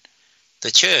men,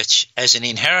 the church, as an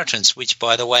inheritance, which,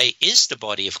 by the way, is the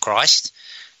body of Christ.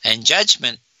 And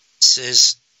judgment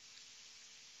says,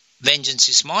 vengeance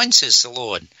is mine, says the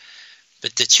Lord.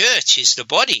 But the church is the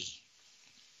body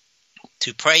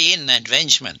to pray in that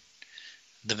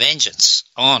the vengeance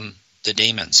on the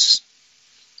demons.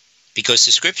 Because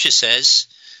the scripture says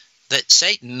that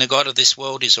Satan, the god of this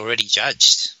world, is already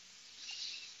judged.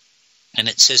 And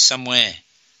it says somewhere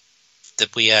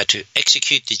that we are to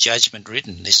execute the judgment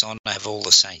written, this honour have all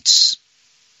the saints.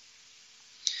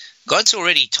 God's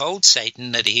already told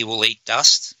Satan that he will eat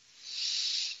dust.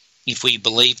 If we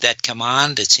believe that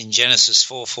command, it's in Genesis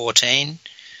 4:14.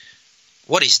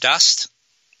 What is dust?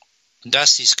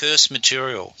 Dust is cursed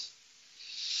material.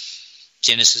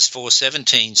 Genesis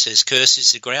 4:17 says, "Curse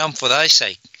is the ground for thy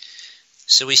sake."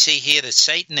 So we see here that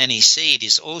Satan and his seed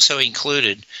is also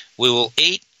included. We will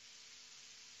eat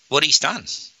what he's done.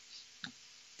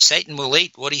 Satan will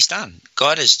eat what he's done.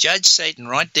 God has judged Satan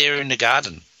right there in the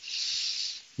garden.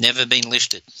 Never been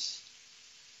lifted.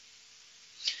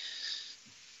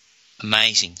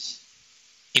 Amazing.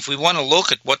 If we want to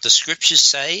look at what the scriptures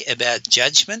say about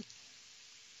judgment,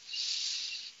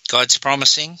 God's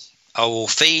promising, I will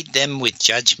feed them with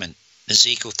judgment.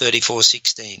 Ezekiel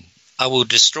 34:16. I will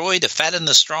destroy the fat and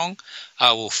the strong.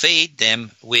 I will feed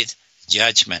them with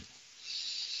judgment.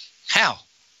 How?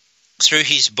 Through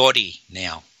his body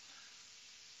now.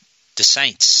 The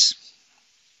saints.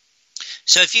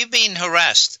 So if you've been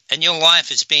harassed and your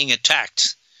life is being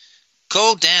attacked,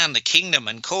 call down the kingdom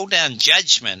and call down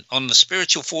judgment on the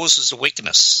spiritual forces of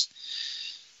wickedness.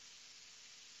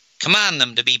 Command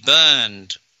them to be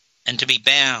burned and to be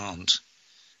bound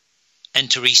and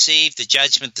to receive the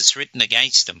judgment that's written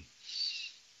against them.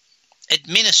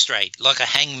 Administrate like a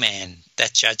hangman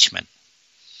that judgment.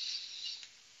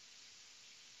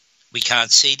 We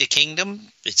can't see the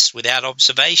kingdom. It's without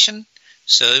observation.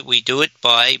 So we do it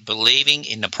by believing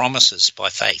in the promises by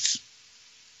faith.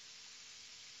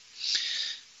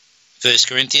 1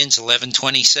 Corinthians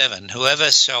 11:27.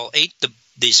 Whoever shall eat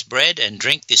this bread and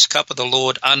drink this cup of the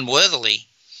Lord unworthily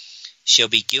shall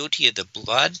be guilty of the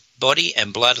body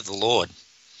and blood of the Lord.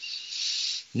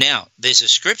 Now, there's a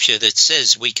scripture that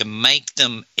says we can make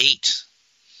them eat.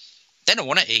 They don't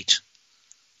want to eat,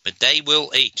 but they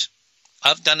will eat.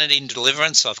 I've done it in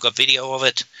deliverance. I've got video of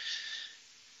it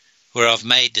where I've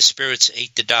made the spirits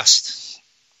eat the dust.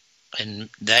 And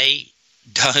they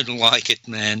don't like it,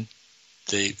 man.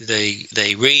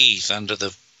 They writhe under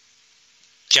the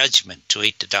judgment to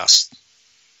eat the dust.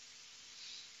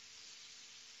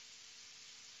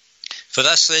 For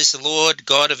thus says the Lord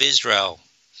God of Israel.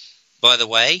 By the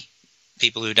way,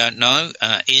 people who don't know,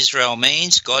 Israel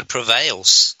means God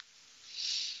prevails.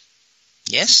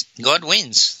 Yes, God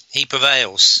wins. He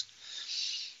prevails.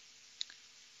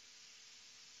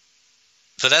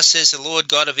 For thus says the Lord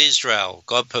God of Israel,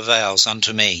 God prevails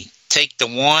unto me. Take the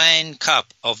wine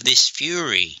cup of this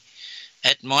fury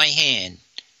at my hand,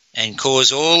 and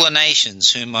cause all the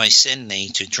nations whom I send thee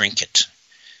to drink it.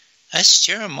 That's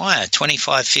Jeremiah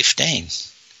 25:15.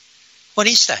 What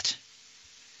is that?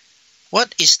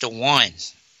 What is the wine?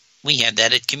 We have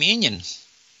that at communion.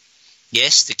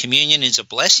 Yes, the communion is a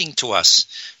blessing to us,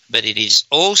 but it is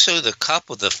also the cup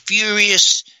of the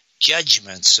furious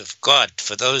judgments of God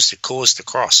for those that cause the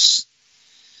cross.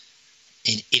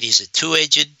 It is a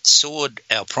two-edged sword,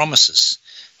 our promises.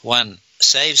 One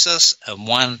saves us and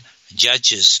one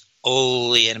judges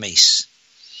all the enemies.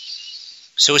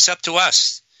 So it's up to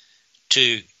us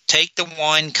to take the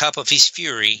wine cup of his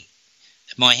fury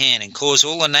at my hand and cause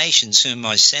all the nations whom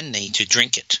I send thee to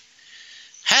drink it.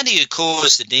 How do you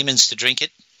cause the demons to drink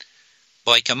it?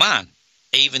 By command.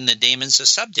 Even the demons are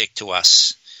subject to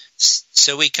us.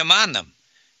 So we command them.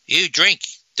 You drink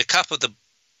the cup of the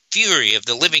fury of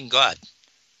the living God.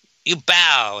 You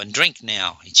bow and drink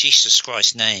now in Jesus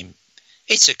Christ's name.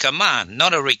 It's a command,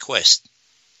 not a request.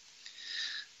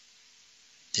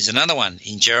 There's another one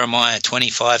in Jeremiah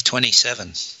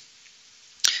 25:27.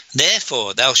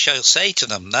 Therefore thou shalt say to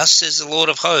them, Thus says the Lord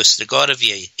of hosts, the God of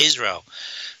Israel,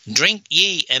 Drink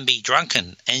ye and be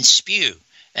drunken, and spew,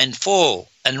 and fall,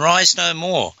 and rise no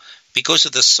more, because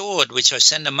of the sword which I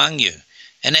send among you.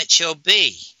 And it shall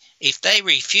be, if they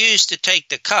refuse to take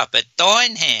the cup at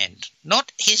thine hand,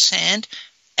 not his hand,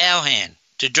 our hand,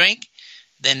 to drink,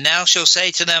 then thou shalt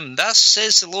say to them, Thus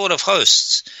says the Lord of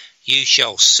hosts, you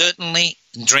shall certainly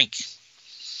drink.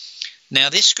 Now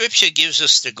this scripture gives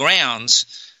us the grounds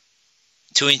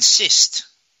to insist.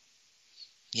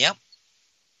 Yep.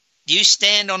 You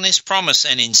stand on this promise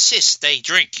and insist they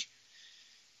drink.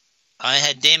 I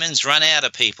had demons run out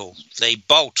of people. They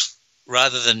bolt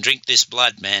rather than drink this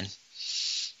blood, man.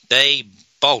 They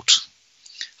bolt.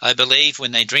 I believe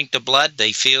when they drink the blood,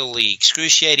 they feel the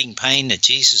excruciating pain that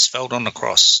Jesus felt on the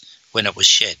cross when it was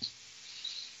shed.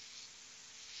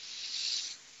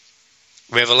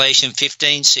 Revelation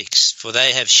 15:6, for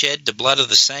they have shed the blood of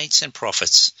the saints and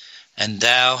prophets, and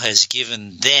thou hast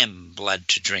given them blood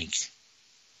to drink.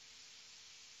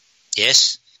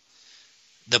 Yes,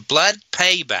 the blood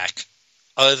payback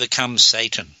overcomes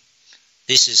Satan.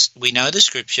 We know the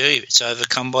scripture, it's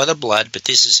overcome by the blood, but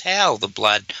this is how the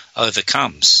blood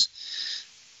overcomes.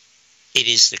 It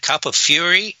is the cup of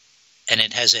fury, and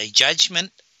it has a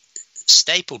judgment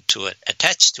stapled to it,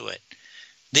 attached to it.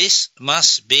 This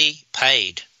must be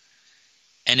paid.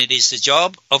 And it is the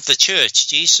job of the church,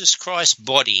 Jesus Christ's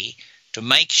body, to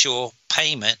make sure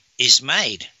payment is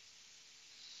made.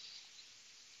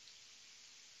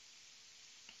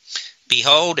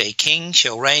 Behold, a king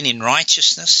shall reign in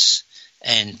righteousness,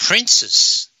 and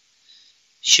princes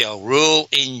shall rule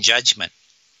in judgment.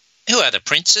 Who are the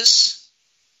princes?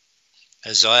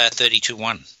 Isaiah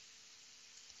 32:1.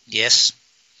 Yes.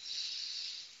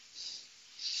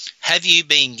 Have you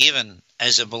been given,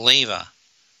 as a believer,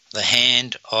 the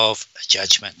hand of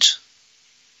judgment?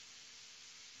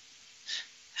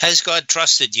 Has God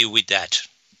trusted you with that,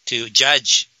 to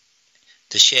judge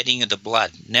the shedding of the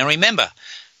blood? Now remember,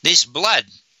 this blood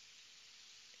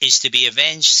is to be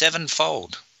avenged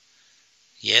sevenfold.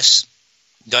 Yes,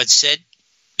 God said,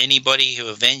 anybody who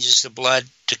avenges the blood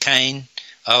to Cain,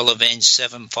 I'll avenge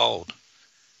sevenfold.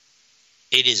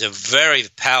 It is a very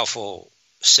powerful,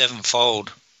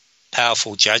 sevenfold,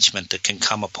 powerful judgment that can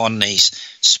come upon these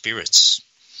spirits.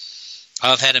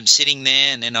 I've had them sitting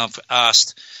there, and then I've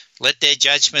asked, let their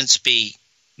judgments be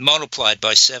multiplied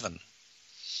by 7.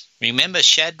 Remember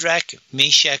Shadrach,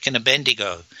 Meshach, and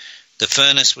Abednego? The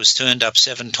furnace was turned up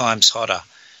 7 times hotter,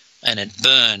 and it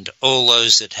burned all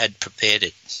those that had prepared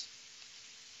it.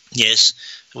 Yes,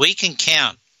 we can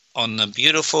count on the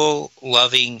beautiful,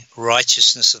 loving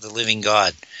righteousness of the living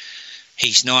God.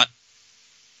 He's not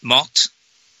mocked.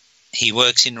 He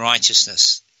works in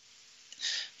righteousness.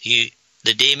 The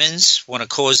demons want to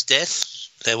cause death,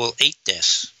 they will eat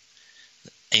death.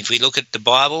 If we look at the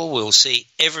Bible, we'll see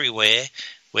everywhere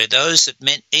where those that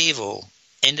meant evil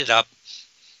ended up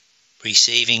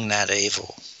receiving that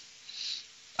evil.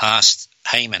 Asked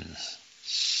Haman,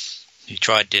 who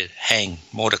tried to hang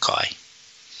Mordecai,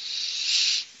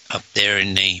 up there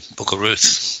in the book of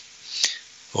Ruth,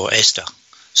 or Esther.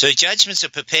 So judgments are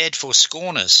prepared for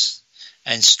scorners,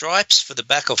 and stripes for the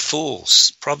back of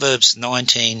fools. Proverbs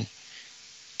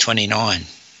 19:29.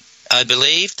 I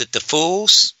believe that the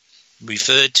fools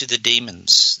referred to the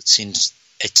demons.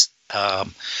 It's a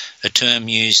term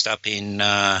used up in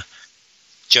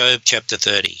Job chapter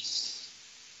 30.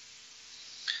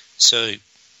 So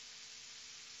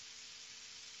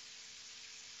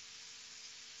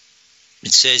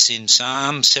it says in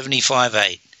Psalm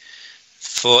 75:8,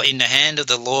 for in the hand of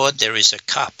the Lord there is a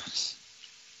cup.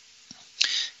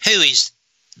 Who is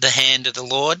the hand of the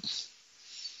Lord?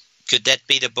 Could that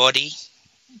be the body?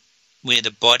 We're the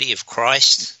body of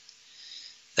Christ.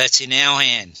 That's in our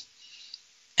hand.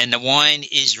 And the wine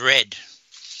is red.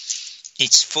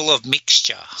 It's full of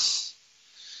mixture.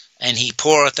 And he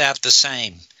poureth out the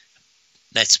same.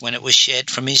 That's when it was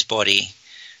shed from his body.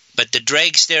 But the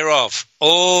dregs thereof,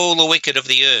 all the wicked of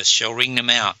the earth shall wring them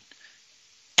out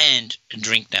and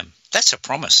drink them. That's a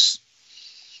promise.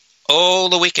 All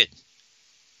the wicked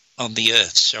of the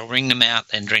earth shall wring them out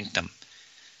and drink them.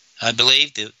 I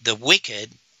believe the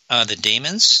wicked are the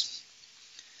demons,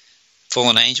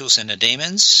 fallen angels and the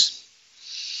demons,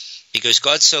 because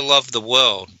God so loved the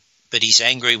world, but he's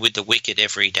angry with the wicked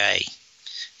every day.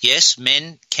 Yes,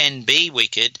 men can be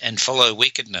wicked and follow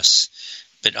wickedness,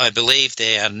 but I believe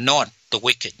they are not the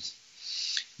wicked.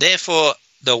 Therefore,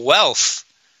 the wealth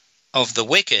of the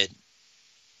wicked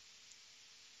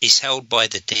is held by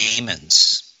the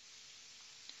demons,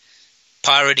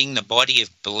 pirating the body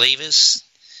of believers,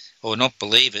 or not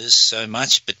believers so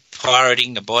much, but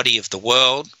pirating the body of the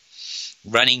world,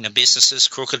 running the businesses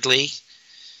crookedly,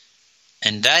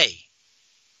 and they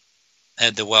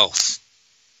had the wealth.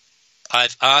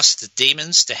 I've asked the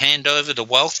demons to hand over the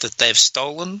wealth that they've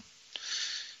stolen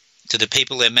to the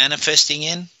people they're manifesting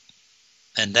in,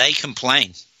 and they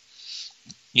complain,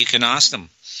 you can ask them,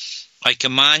 I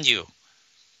command you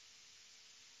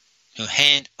to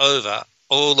hand over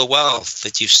all the wealth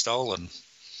that you've stolen.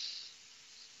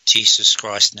 Jesus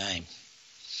Christ's name.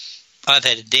 I've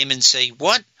had a demon say,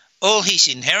 what? All his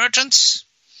inheritance?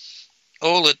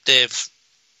 All it's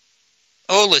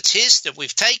his that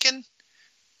we've taken?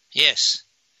 Yes.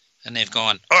 And they've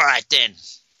gone, all right then,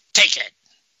 take it.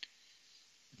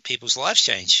 People's lives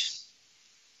change.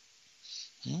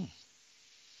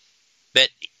 But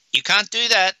you can't do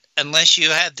that unless you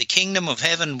have the kingdom of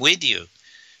heaven with you,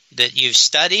 that you've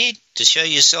studied to show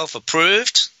yourself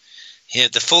approved. You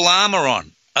have the full armor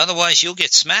on. Otherwise, you'll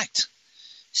get smacked.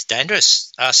 It's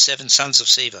dangerous. Ask 7 sons of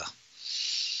Sceva.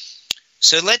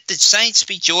 So let the saints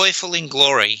be joyful in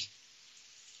glory,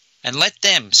 and let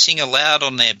them sing aloud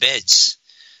on their beds.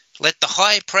 Let the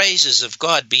high praises of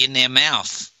God be in their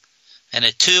mouth, and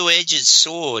a two-edged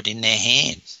sword in their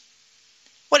hand.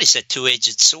 What is that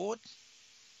two-edged sword?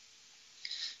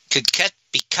 Could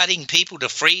be cutting people to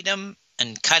freedom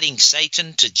and cutting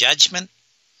Satan to judgment.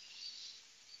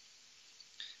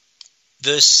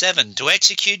 Verse 7, to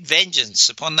execute vengeance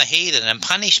upon the heathen and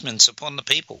punishments upon the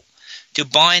people, to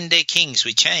bind their kings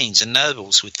with chains and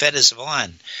nobles with fetters of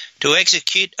iron, to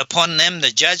execute upon them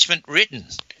the judgment written.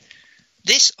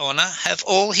 This honour have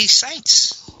all his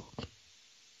saints.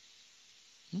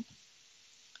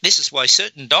 This is why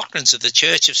certain doctrines of the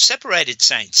church have separated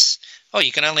saints. Oh,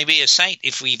 you can only be a saint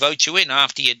if we vote you in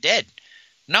after you're dead.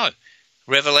 No.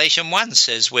 Revelation 1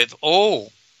 says we've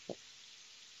all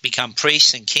become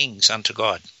priests and kings unto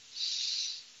God.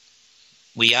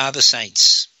 We are the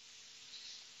saints.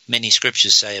 Many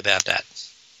scriptures say about that.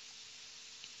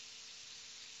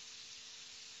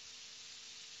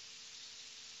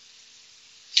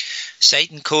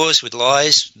 Satan caused with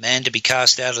lies man to be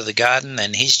cast out of the garden,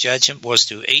 and his judgment was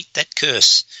to eat that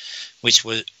curse, which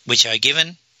are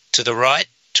given to the right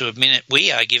to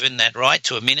we are given that right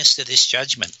to administer this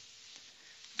judgment.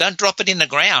 Don't drop it in the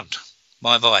ground,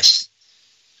 my advice.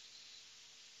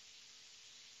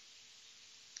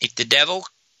 If the devil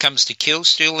comes to kill,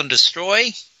 steal, and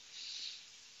destroy,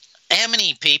 how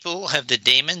many people have the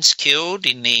demons killed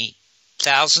in the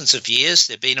thousands of years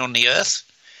they've been on the earth?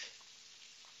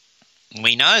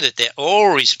 We know that they're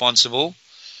all responsible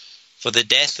for the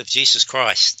death of Jesus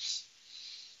Christ.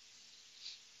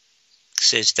 It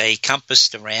says they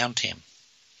compassed around him.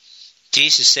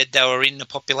 Jesus said they were in the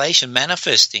population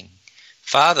manifesting.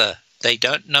 Father, they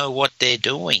don't know what they're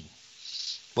doing.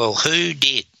 Well, who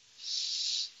did?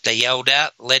 They yelled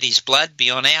out, let his blood be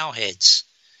on our heads.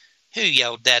 Who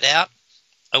yelled that out?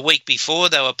 A week before,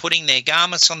 they were putting their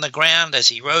garments on the ground as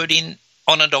he rode in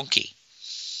on a donkey.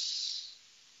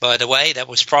 By the way, that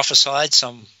was prophesied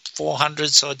some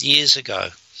 400-odd years ago,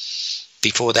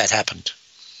 before that happened.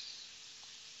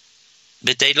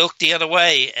 But they looked the other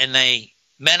way and they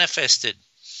manifested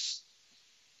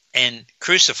and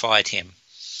crucified him.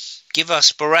 Give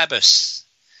us Barabbas.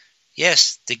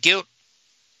 Yes, the guilt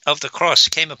of the cross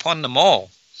came upon them all,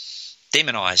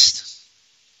 demonized.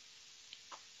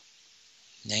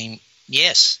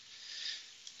 Yes.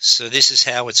 So this is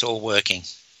how it's all working.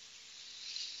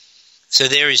 So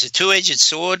there is a two-edged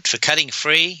sword for cutting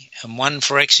free and one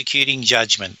for executing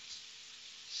judgment.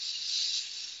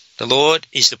 The Lord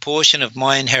is the portion of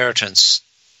my inheritance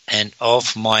and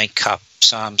of my cup.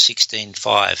 Psalm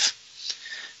 16:5.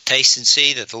 Taste and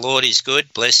see that the Lord is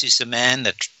good. Blessed is the man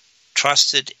that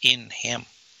trusted in him.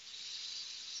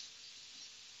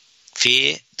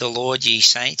 Fear the Lord, ye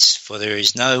saints, for there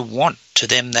is no want to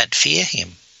them that fear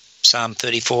him. Psalm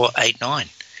 34:8-9.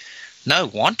 No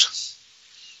want.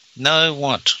 No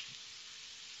want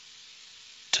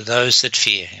to those that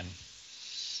fear him.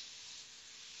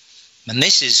 And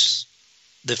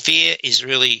the fear is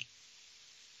really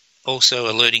also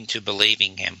alluding to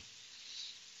believing him.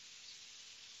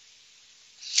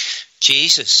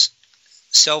 Jesus,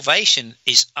 salvation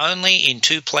is only in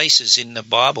 2 places in the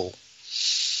Bible: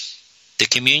 the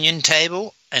communion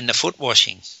table and the foot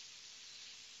washing.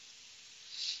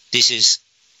 This is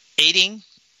eating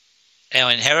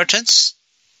our inheritance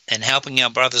and helping our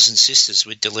brothers and sisters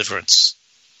with deliverance.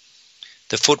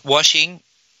 The foot washing,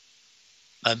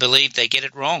 I believe they get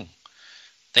it wrong.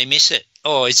 They miss it.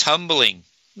 Oh, it's humbling.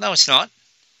 No, it's not.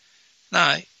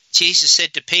 No, Jesus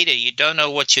said to Peter, you don't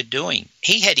know what you're doing.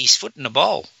 He had his foot in a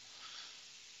bowl.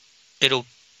 It'll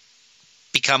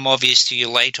become obvious to you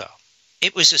later.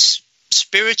 It was a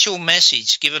spiritual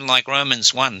message given like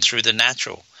Romans 1 through the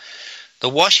natural. The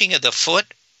washing of the foot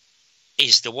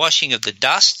is the washing of the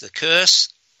dust, the curse,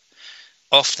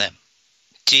 off them.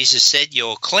 Jesus said,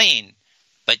 you're clean,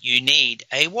 but you need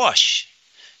a wash.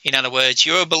 In other words,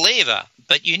 you're a believer,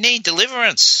 but you need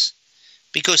deliverance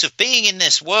because of being in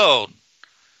this world.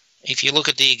 If you look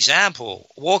at the example,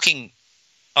 walking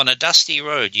on a dusty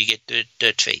road, you get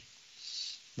dirt feet.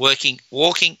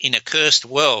 Walking in a cursed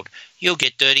world, you'll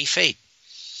get dirty feet.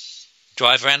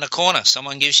 Drive around the corner,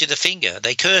 someone gives you the finger,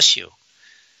 they curse you.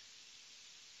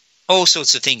 All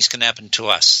sorts of things can happen to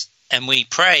us. And we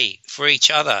pray for each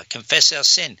other, confess our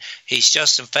sin. He's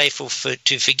just and faithful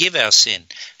to forgive our sin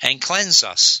and cleanse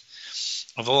us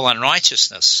of all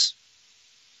unrighteousness.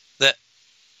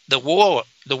 The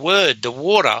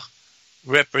water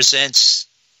represents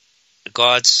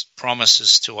God's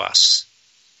promises to us.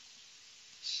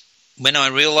 When I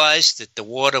realized that the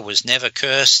water was never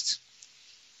cursed,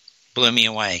 blew me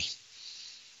away.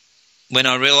 When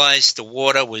I realized the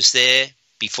water was there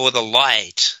before the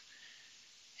light,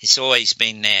 it's always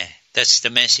been there. That's the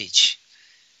message.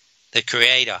 The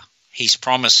Creator, His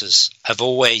promises have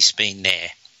always been there.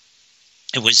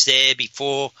 It was there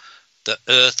before the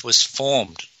earth was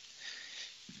formed.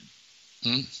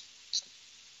 He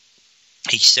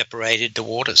separated the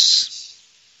waters.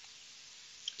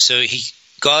 So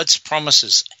God's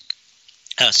promises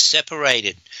are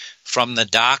separated from the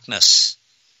darkness.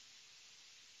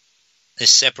 They're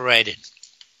separated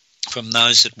from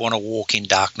those that want to walk in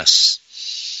darkness.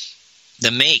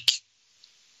 The meek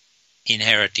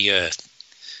inherit the earth.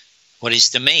 What is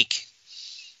the meek?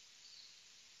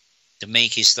 The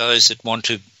meek is those that want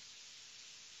to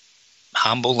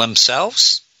humble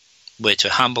themselves. We're to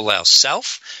humble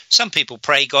ourselves. Some people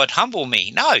pray, God, humble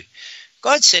me. No,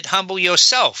 God said, humble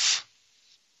yourself.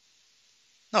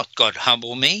 Not God,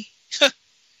 humble me.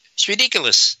 It's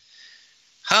ridiculous.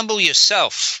 Humble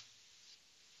yourself.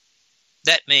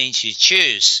 That means you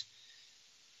choose.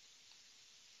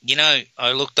 You know,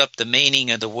 I looked up the meaning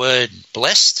of the word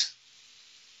blessed.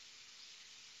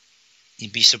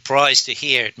 You'd be surprised to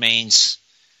hear it means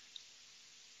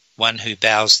one who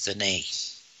bows the knee.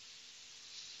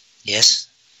 Yes,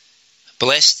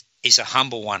 blessed is a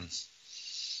humble one.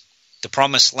 The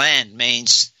promised land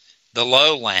means the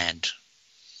low land,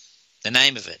 the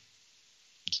name of it.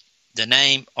 The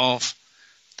name of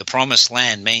the promised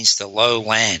land means the low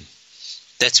land.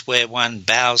 That's where one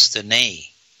bows the knee.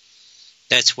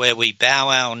 That's where we bow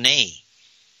our knee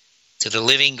to the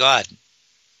living God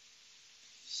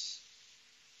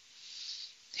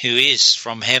who is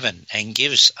from heaven and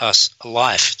gives us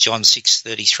life, John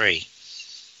 6:33.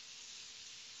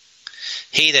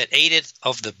 He that eateth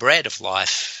of the bread of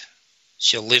life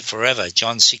shall live forever,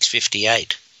 John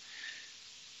 6:58.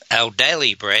 Our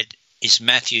daily bread is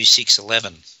Matthew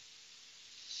 6:11.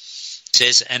 It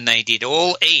says, and they did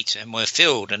all eat and were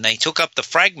filled, and they took up the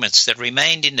fragments that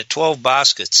remained in the 12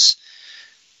 baskets,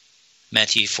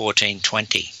 Matthew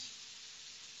 14:20.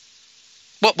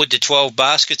 What would the 12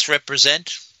 baskets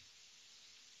represent?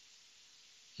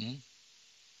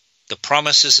 The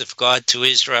promises of God to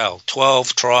Israel,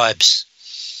 12 tribes.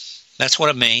 That's what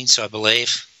it means, I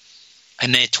believe.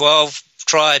 And they're 12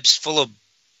 tribes full of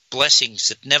blessings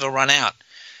that never run out.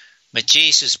 But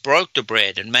Jesus broke the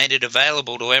bread and made it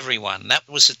available to everyone. That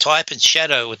was a type and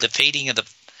shadow of the feeding of the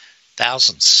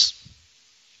thousands.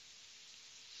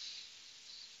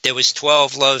 There was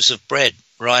 12 loaves of bread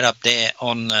right up there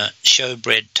on the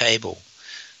showbread table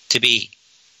to be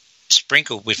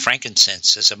sprinkled with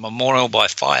frankincense as a memorial by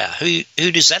fire.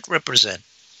 Who does that represent?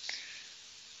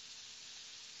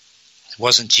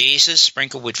 Wasn't Jesus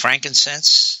sprinkled with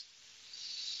frankincense?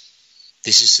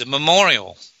 This is the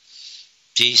memorial.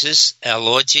 Jesus, our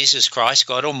Lord Jesus Christ,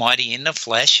 God Almighty in the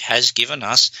flesh, has given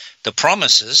us the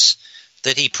promises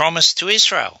that He promised to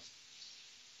Israel.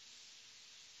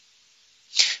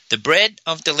 The bread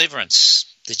of deliverance,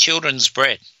 the children's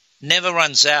bread, never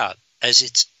runs out as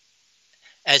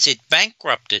it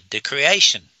bankrupted the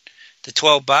creation. The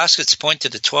 12 baskets point to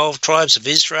the 12 tribes of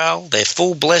Israel, their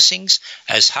full blessings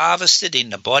as harvested in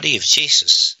the body of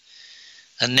Jesus,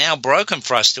 and now broken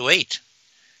for us to eat.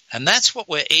 And that's what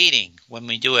we're eating when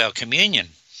we do our communion.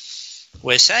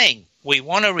 We're saying we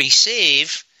want to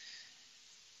receive.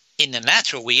 In the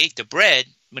natural, we eat the bread,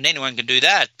 but anyone can do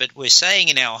that. But we're saying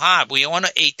in our heart, we want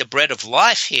to eat the bread of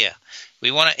life here.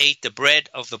 We want to eat the bread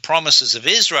of the promises of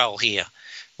Israel here.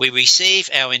 We receive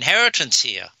our inheritance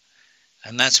here.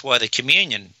 And that's why the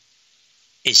communion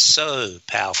is so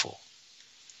powerful.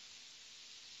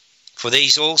 For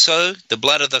these also, the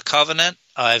blood of the covenant,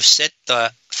 I have set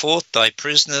forth thy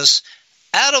prisoners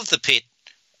out of the pit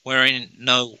wherein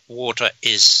no water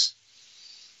is.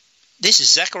 This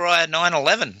is Zechariah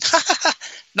 9:11.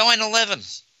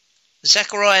 9:11.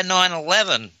 Zechariah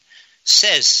 9:11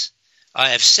 says, I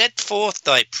have set forth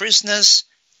thy prisoners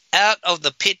out of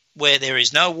the pit where there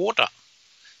is no water.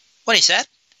 What is that?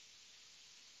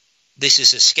 This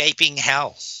is escaping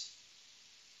hell.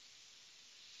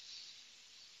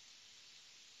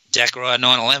 Zechariah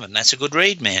 9:11. That's a good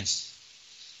read, man.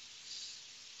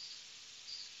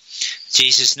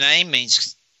 Jesus' name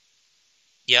means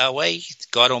Yahweh,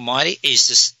 God Almighty,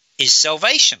 is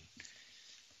salvation.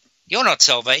 You're not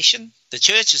salvation. The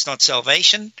church is not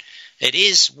salvation. It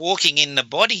is walking in the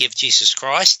body of Jesus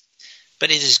Christ,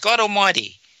 but it is God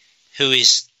Almighty who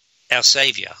is our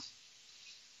Saviour.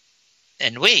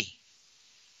 And we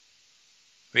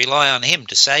rely on Him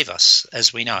to save us,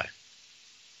 as we know.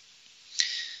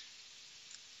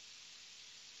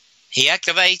 He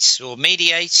activates or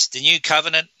mediates the new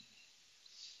covenant.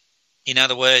 In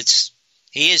other words,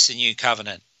 He is the new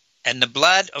covenant, and the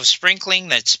blood of sprinkling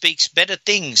that speaks better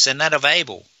things than that of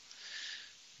Abel.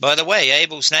 By the way,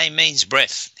 Abel's name means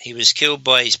breath. He was killed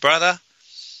by his brother,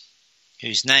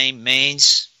 whose name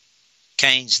means,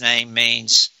 Cain's name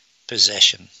means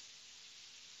possession.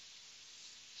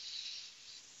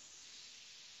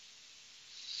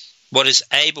 What is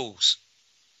Abel's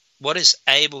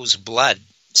blood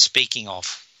speaking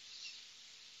of?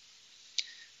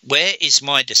 Where is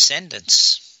my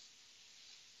descendants?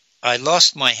 I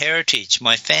lost my heritage,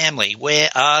 my family. Where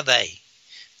are they?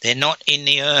 They're not in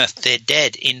the earth. They're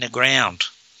dead in the ground.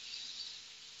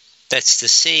 That's the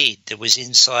seed that was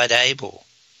inside Abel.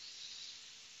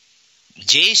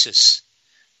 Jesus'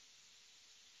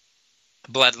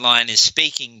 bloodline is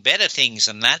speaking better things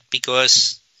than that,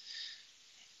 because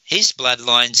his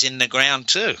bloodline's in the ground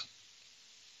too.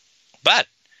 But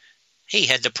he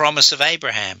had the promise of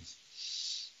Abraham,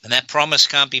 and that promise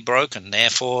can't be broken.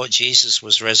 Therefore, Jesus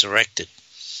was resurrected.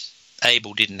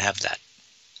 Abel didn't have that.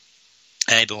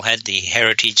 Abel had the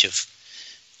heritage of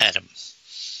Adam.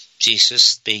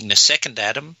 Jesus, being the second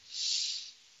Adam,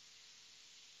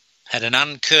 had an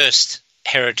uncursed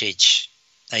heritage,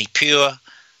 a pure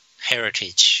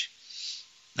heritage.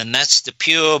 And that's the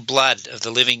pure blood of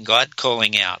the living God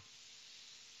calling out.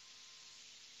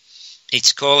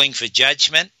 It's calling for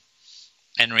judgment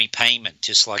and repayment,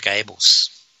 just like Abel's.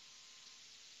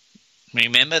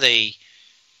 Remember the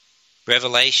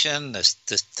revelation, the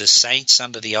saints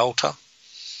under the altar?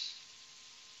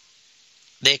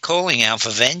 They're calling out for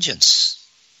vengeance.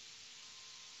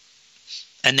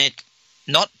 And they're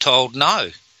not told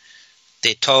no.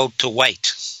 They're told to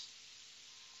wait.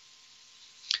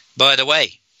 By the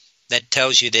way, that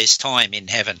tells you there's time in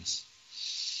heaven.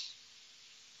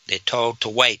 They're told to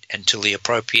wait until the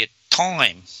appropriate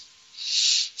time.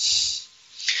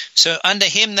 So under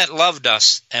Him that loved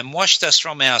us and washed us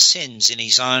from our sins in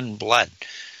His own blood.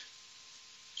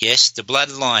 Yes, the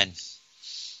bloodline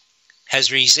has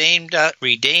redeemed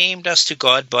us to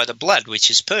God by the blood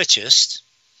which is purchased.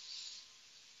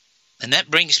 And that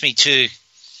brings me to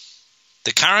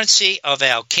the currency of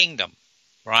our kingdom,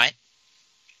 right?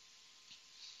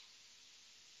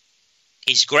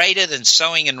 Is greater than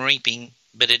sowing and reaping,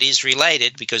 but it is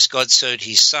related because God sowed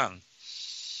His Son.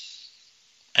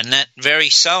 And that very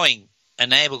sowing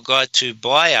enabled God to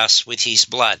buy us with His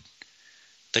blood.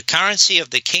 The currency of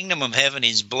the kingdom of heaven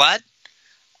is blood,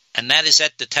 and that is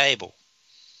at the table.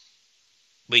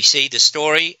 We see the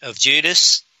story of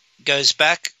Judas goes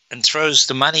back and throws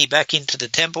the money back into the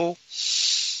temple,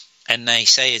 and they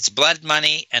say it's blood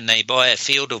money, and they buy a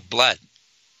field of blood.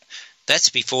 That's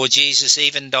before Jesus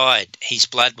even died. His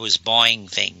blood was buying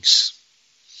things.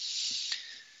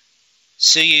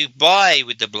 So you buy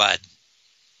with the blood.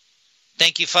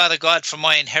 Thank you, Father God, for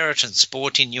my inheritance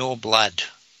bought in your blood.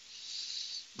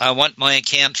 I want my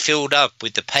account filled up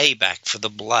with the payback for the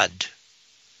blood.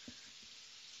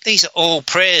 These are all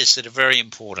prayers that are very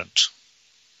important.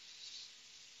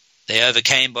 They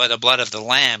overcame by the blood of the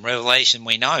Lamb. Revelation,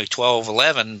 we know,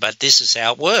 12:11, but this is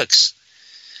how it works.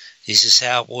 This is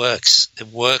how it works. It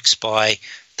works by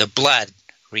the blood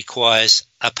requires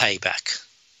a payback.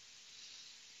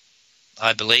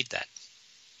 I believe that.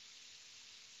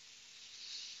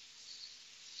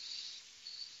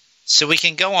 So we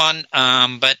can go on,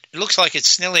 but it looks like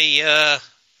it's nearly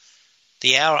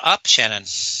the hour up, Shannon.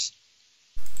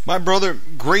 My brother,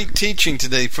 great teaching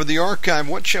today. For the archive,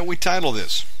 what shall we title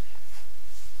this?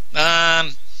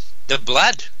 The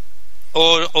blood,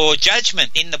 or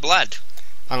judgment in the blood.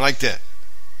 I like that.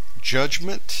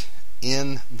 Judgment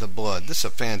in the blood. This is a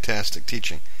fantastic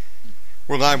teaching.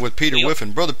 We're live with Peter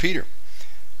Whiffin. Brother Peter,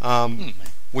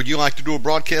 would you like to do a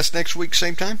broadcast next week,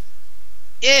 same time?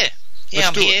 Yeah,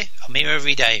 I'm here. It. I'm here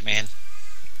every day, man.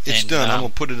 It's done. I'm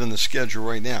going to put it in the schedule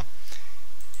right now.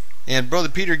 And Brother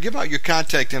Peter, give out your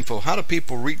contact info. How do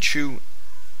people reach you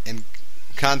and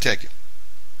contact you?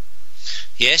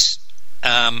 Yes.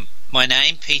 My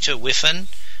name, Peter Whiffin,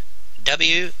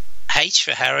 H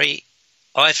for Harry,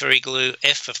 I for Igloo,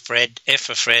 F for Fred, I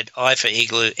for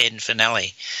Igloo, N for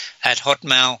Nelly, at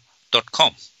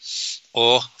hotmail.com,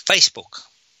 or Facebook,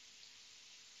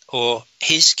 or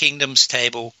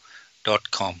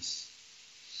hiskingdomstable.com.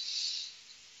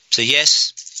 So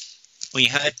yes, we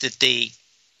hope that the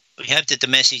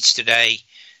message today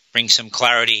brings some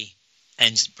clarity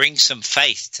and brings some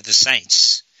faith to the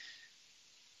saints.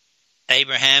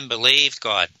 Abraham believed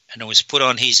God, and it was put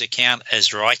on his account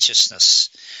as righteousness.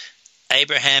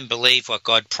 Abraham believed what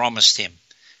God promised him.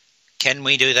 Can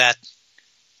we do that?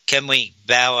 Can we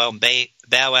bow our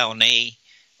knee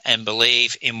and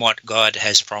believe in what God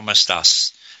has promised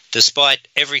us, despite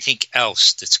everything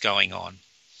else that's going on?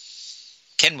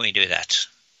 Can we do that?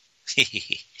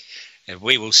 And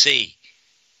we will see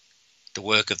the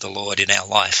work of the Lord in our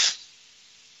life.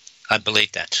 I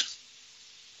believe that.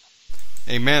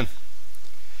 Amen.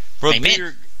 Brother Amen.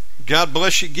 Peter, God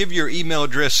bless you. Give your email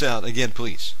address out again,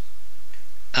 please.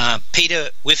 Peter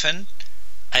Whiffin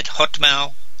at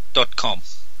hotmail.com.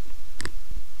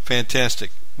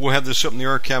 Fantastic. We'll have this up in the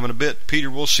archive in a bit. Peter,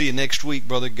 we'll see you next week,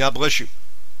 brother. God bless you.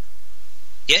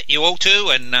 Yeah, you all too,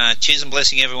 and cheers and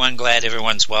blessing everyone. Glad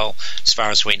everyone's well, as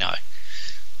far as we know.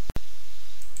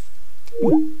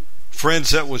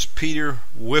 Friends, that was Peter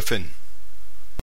Whiffin.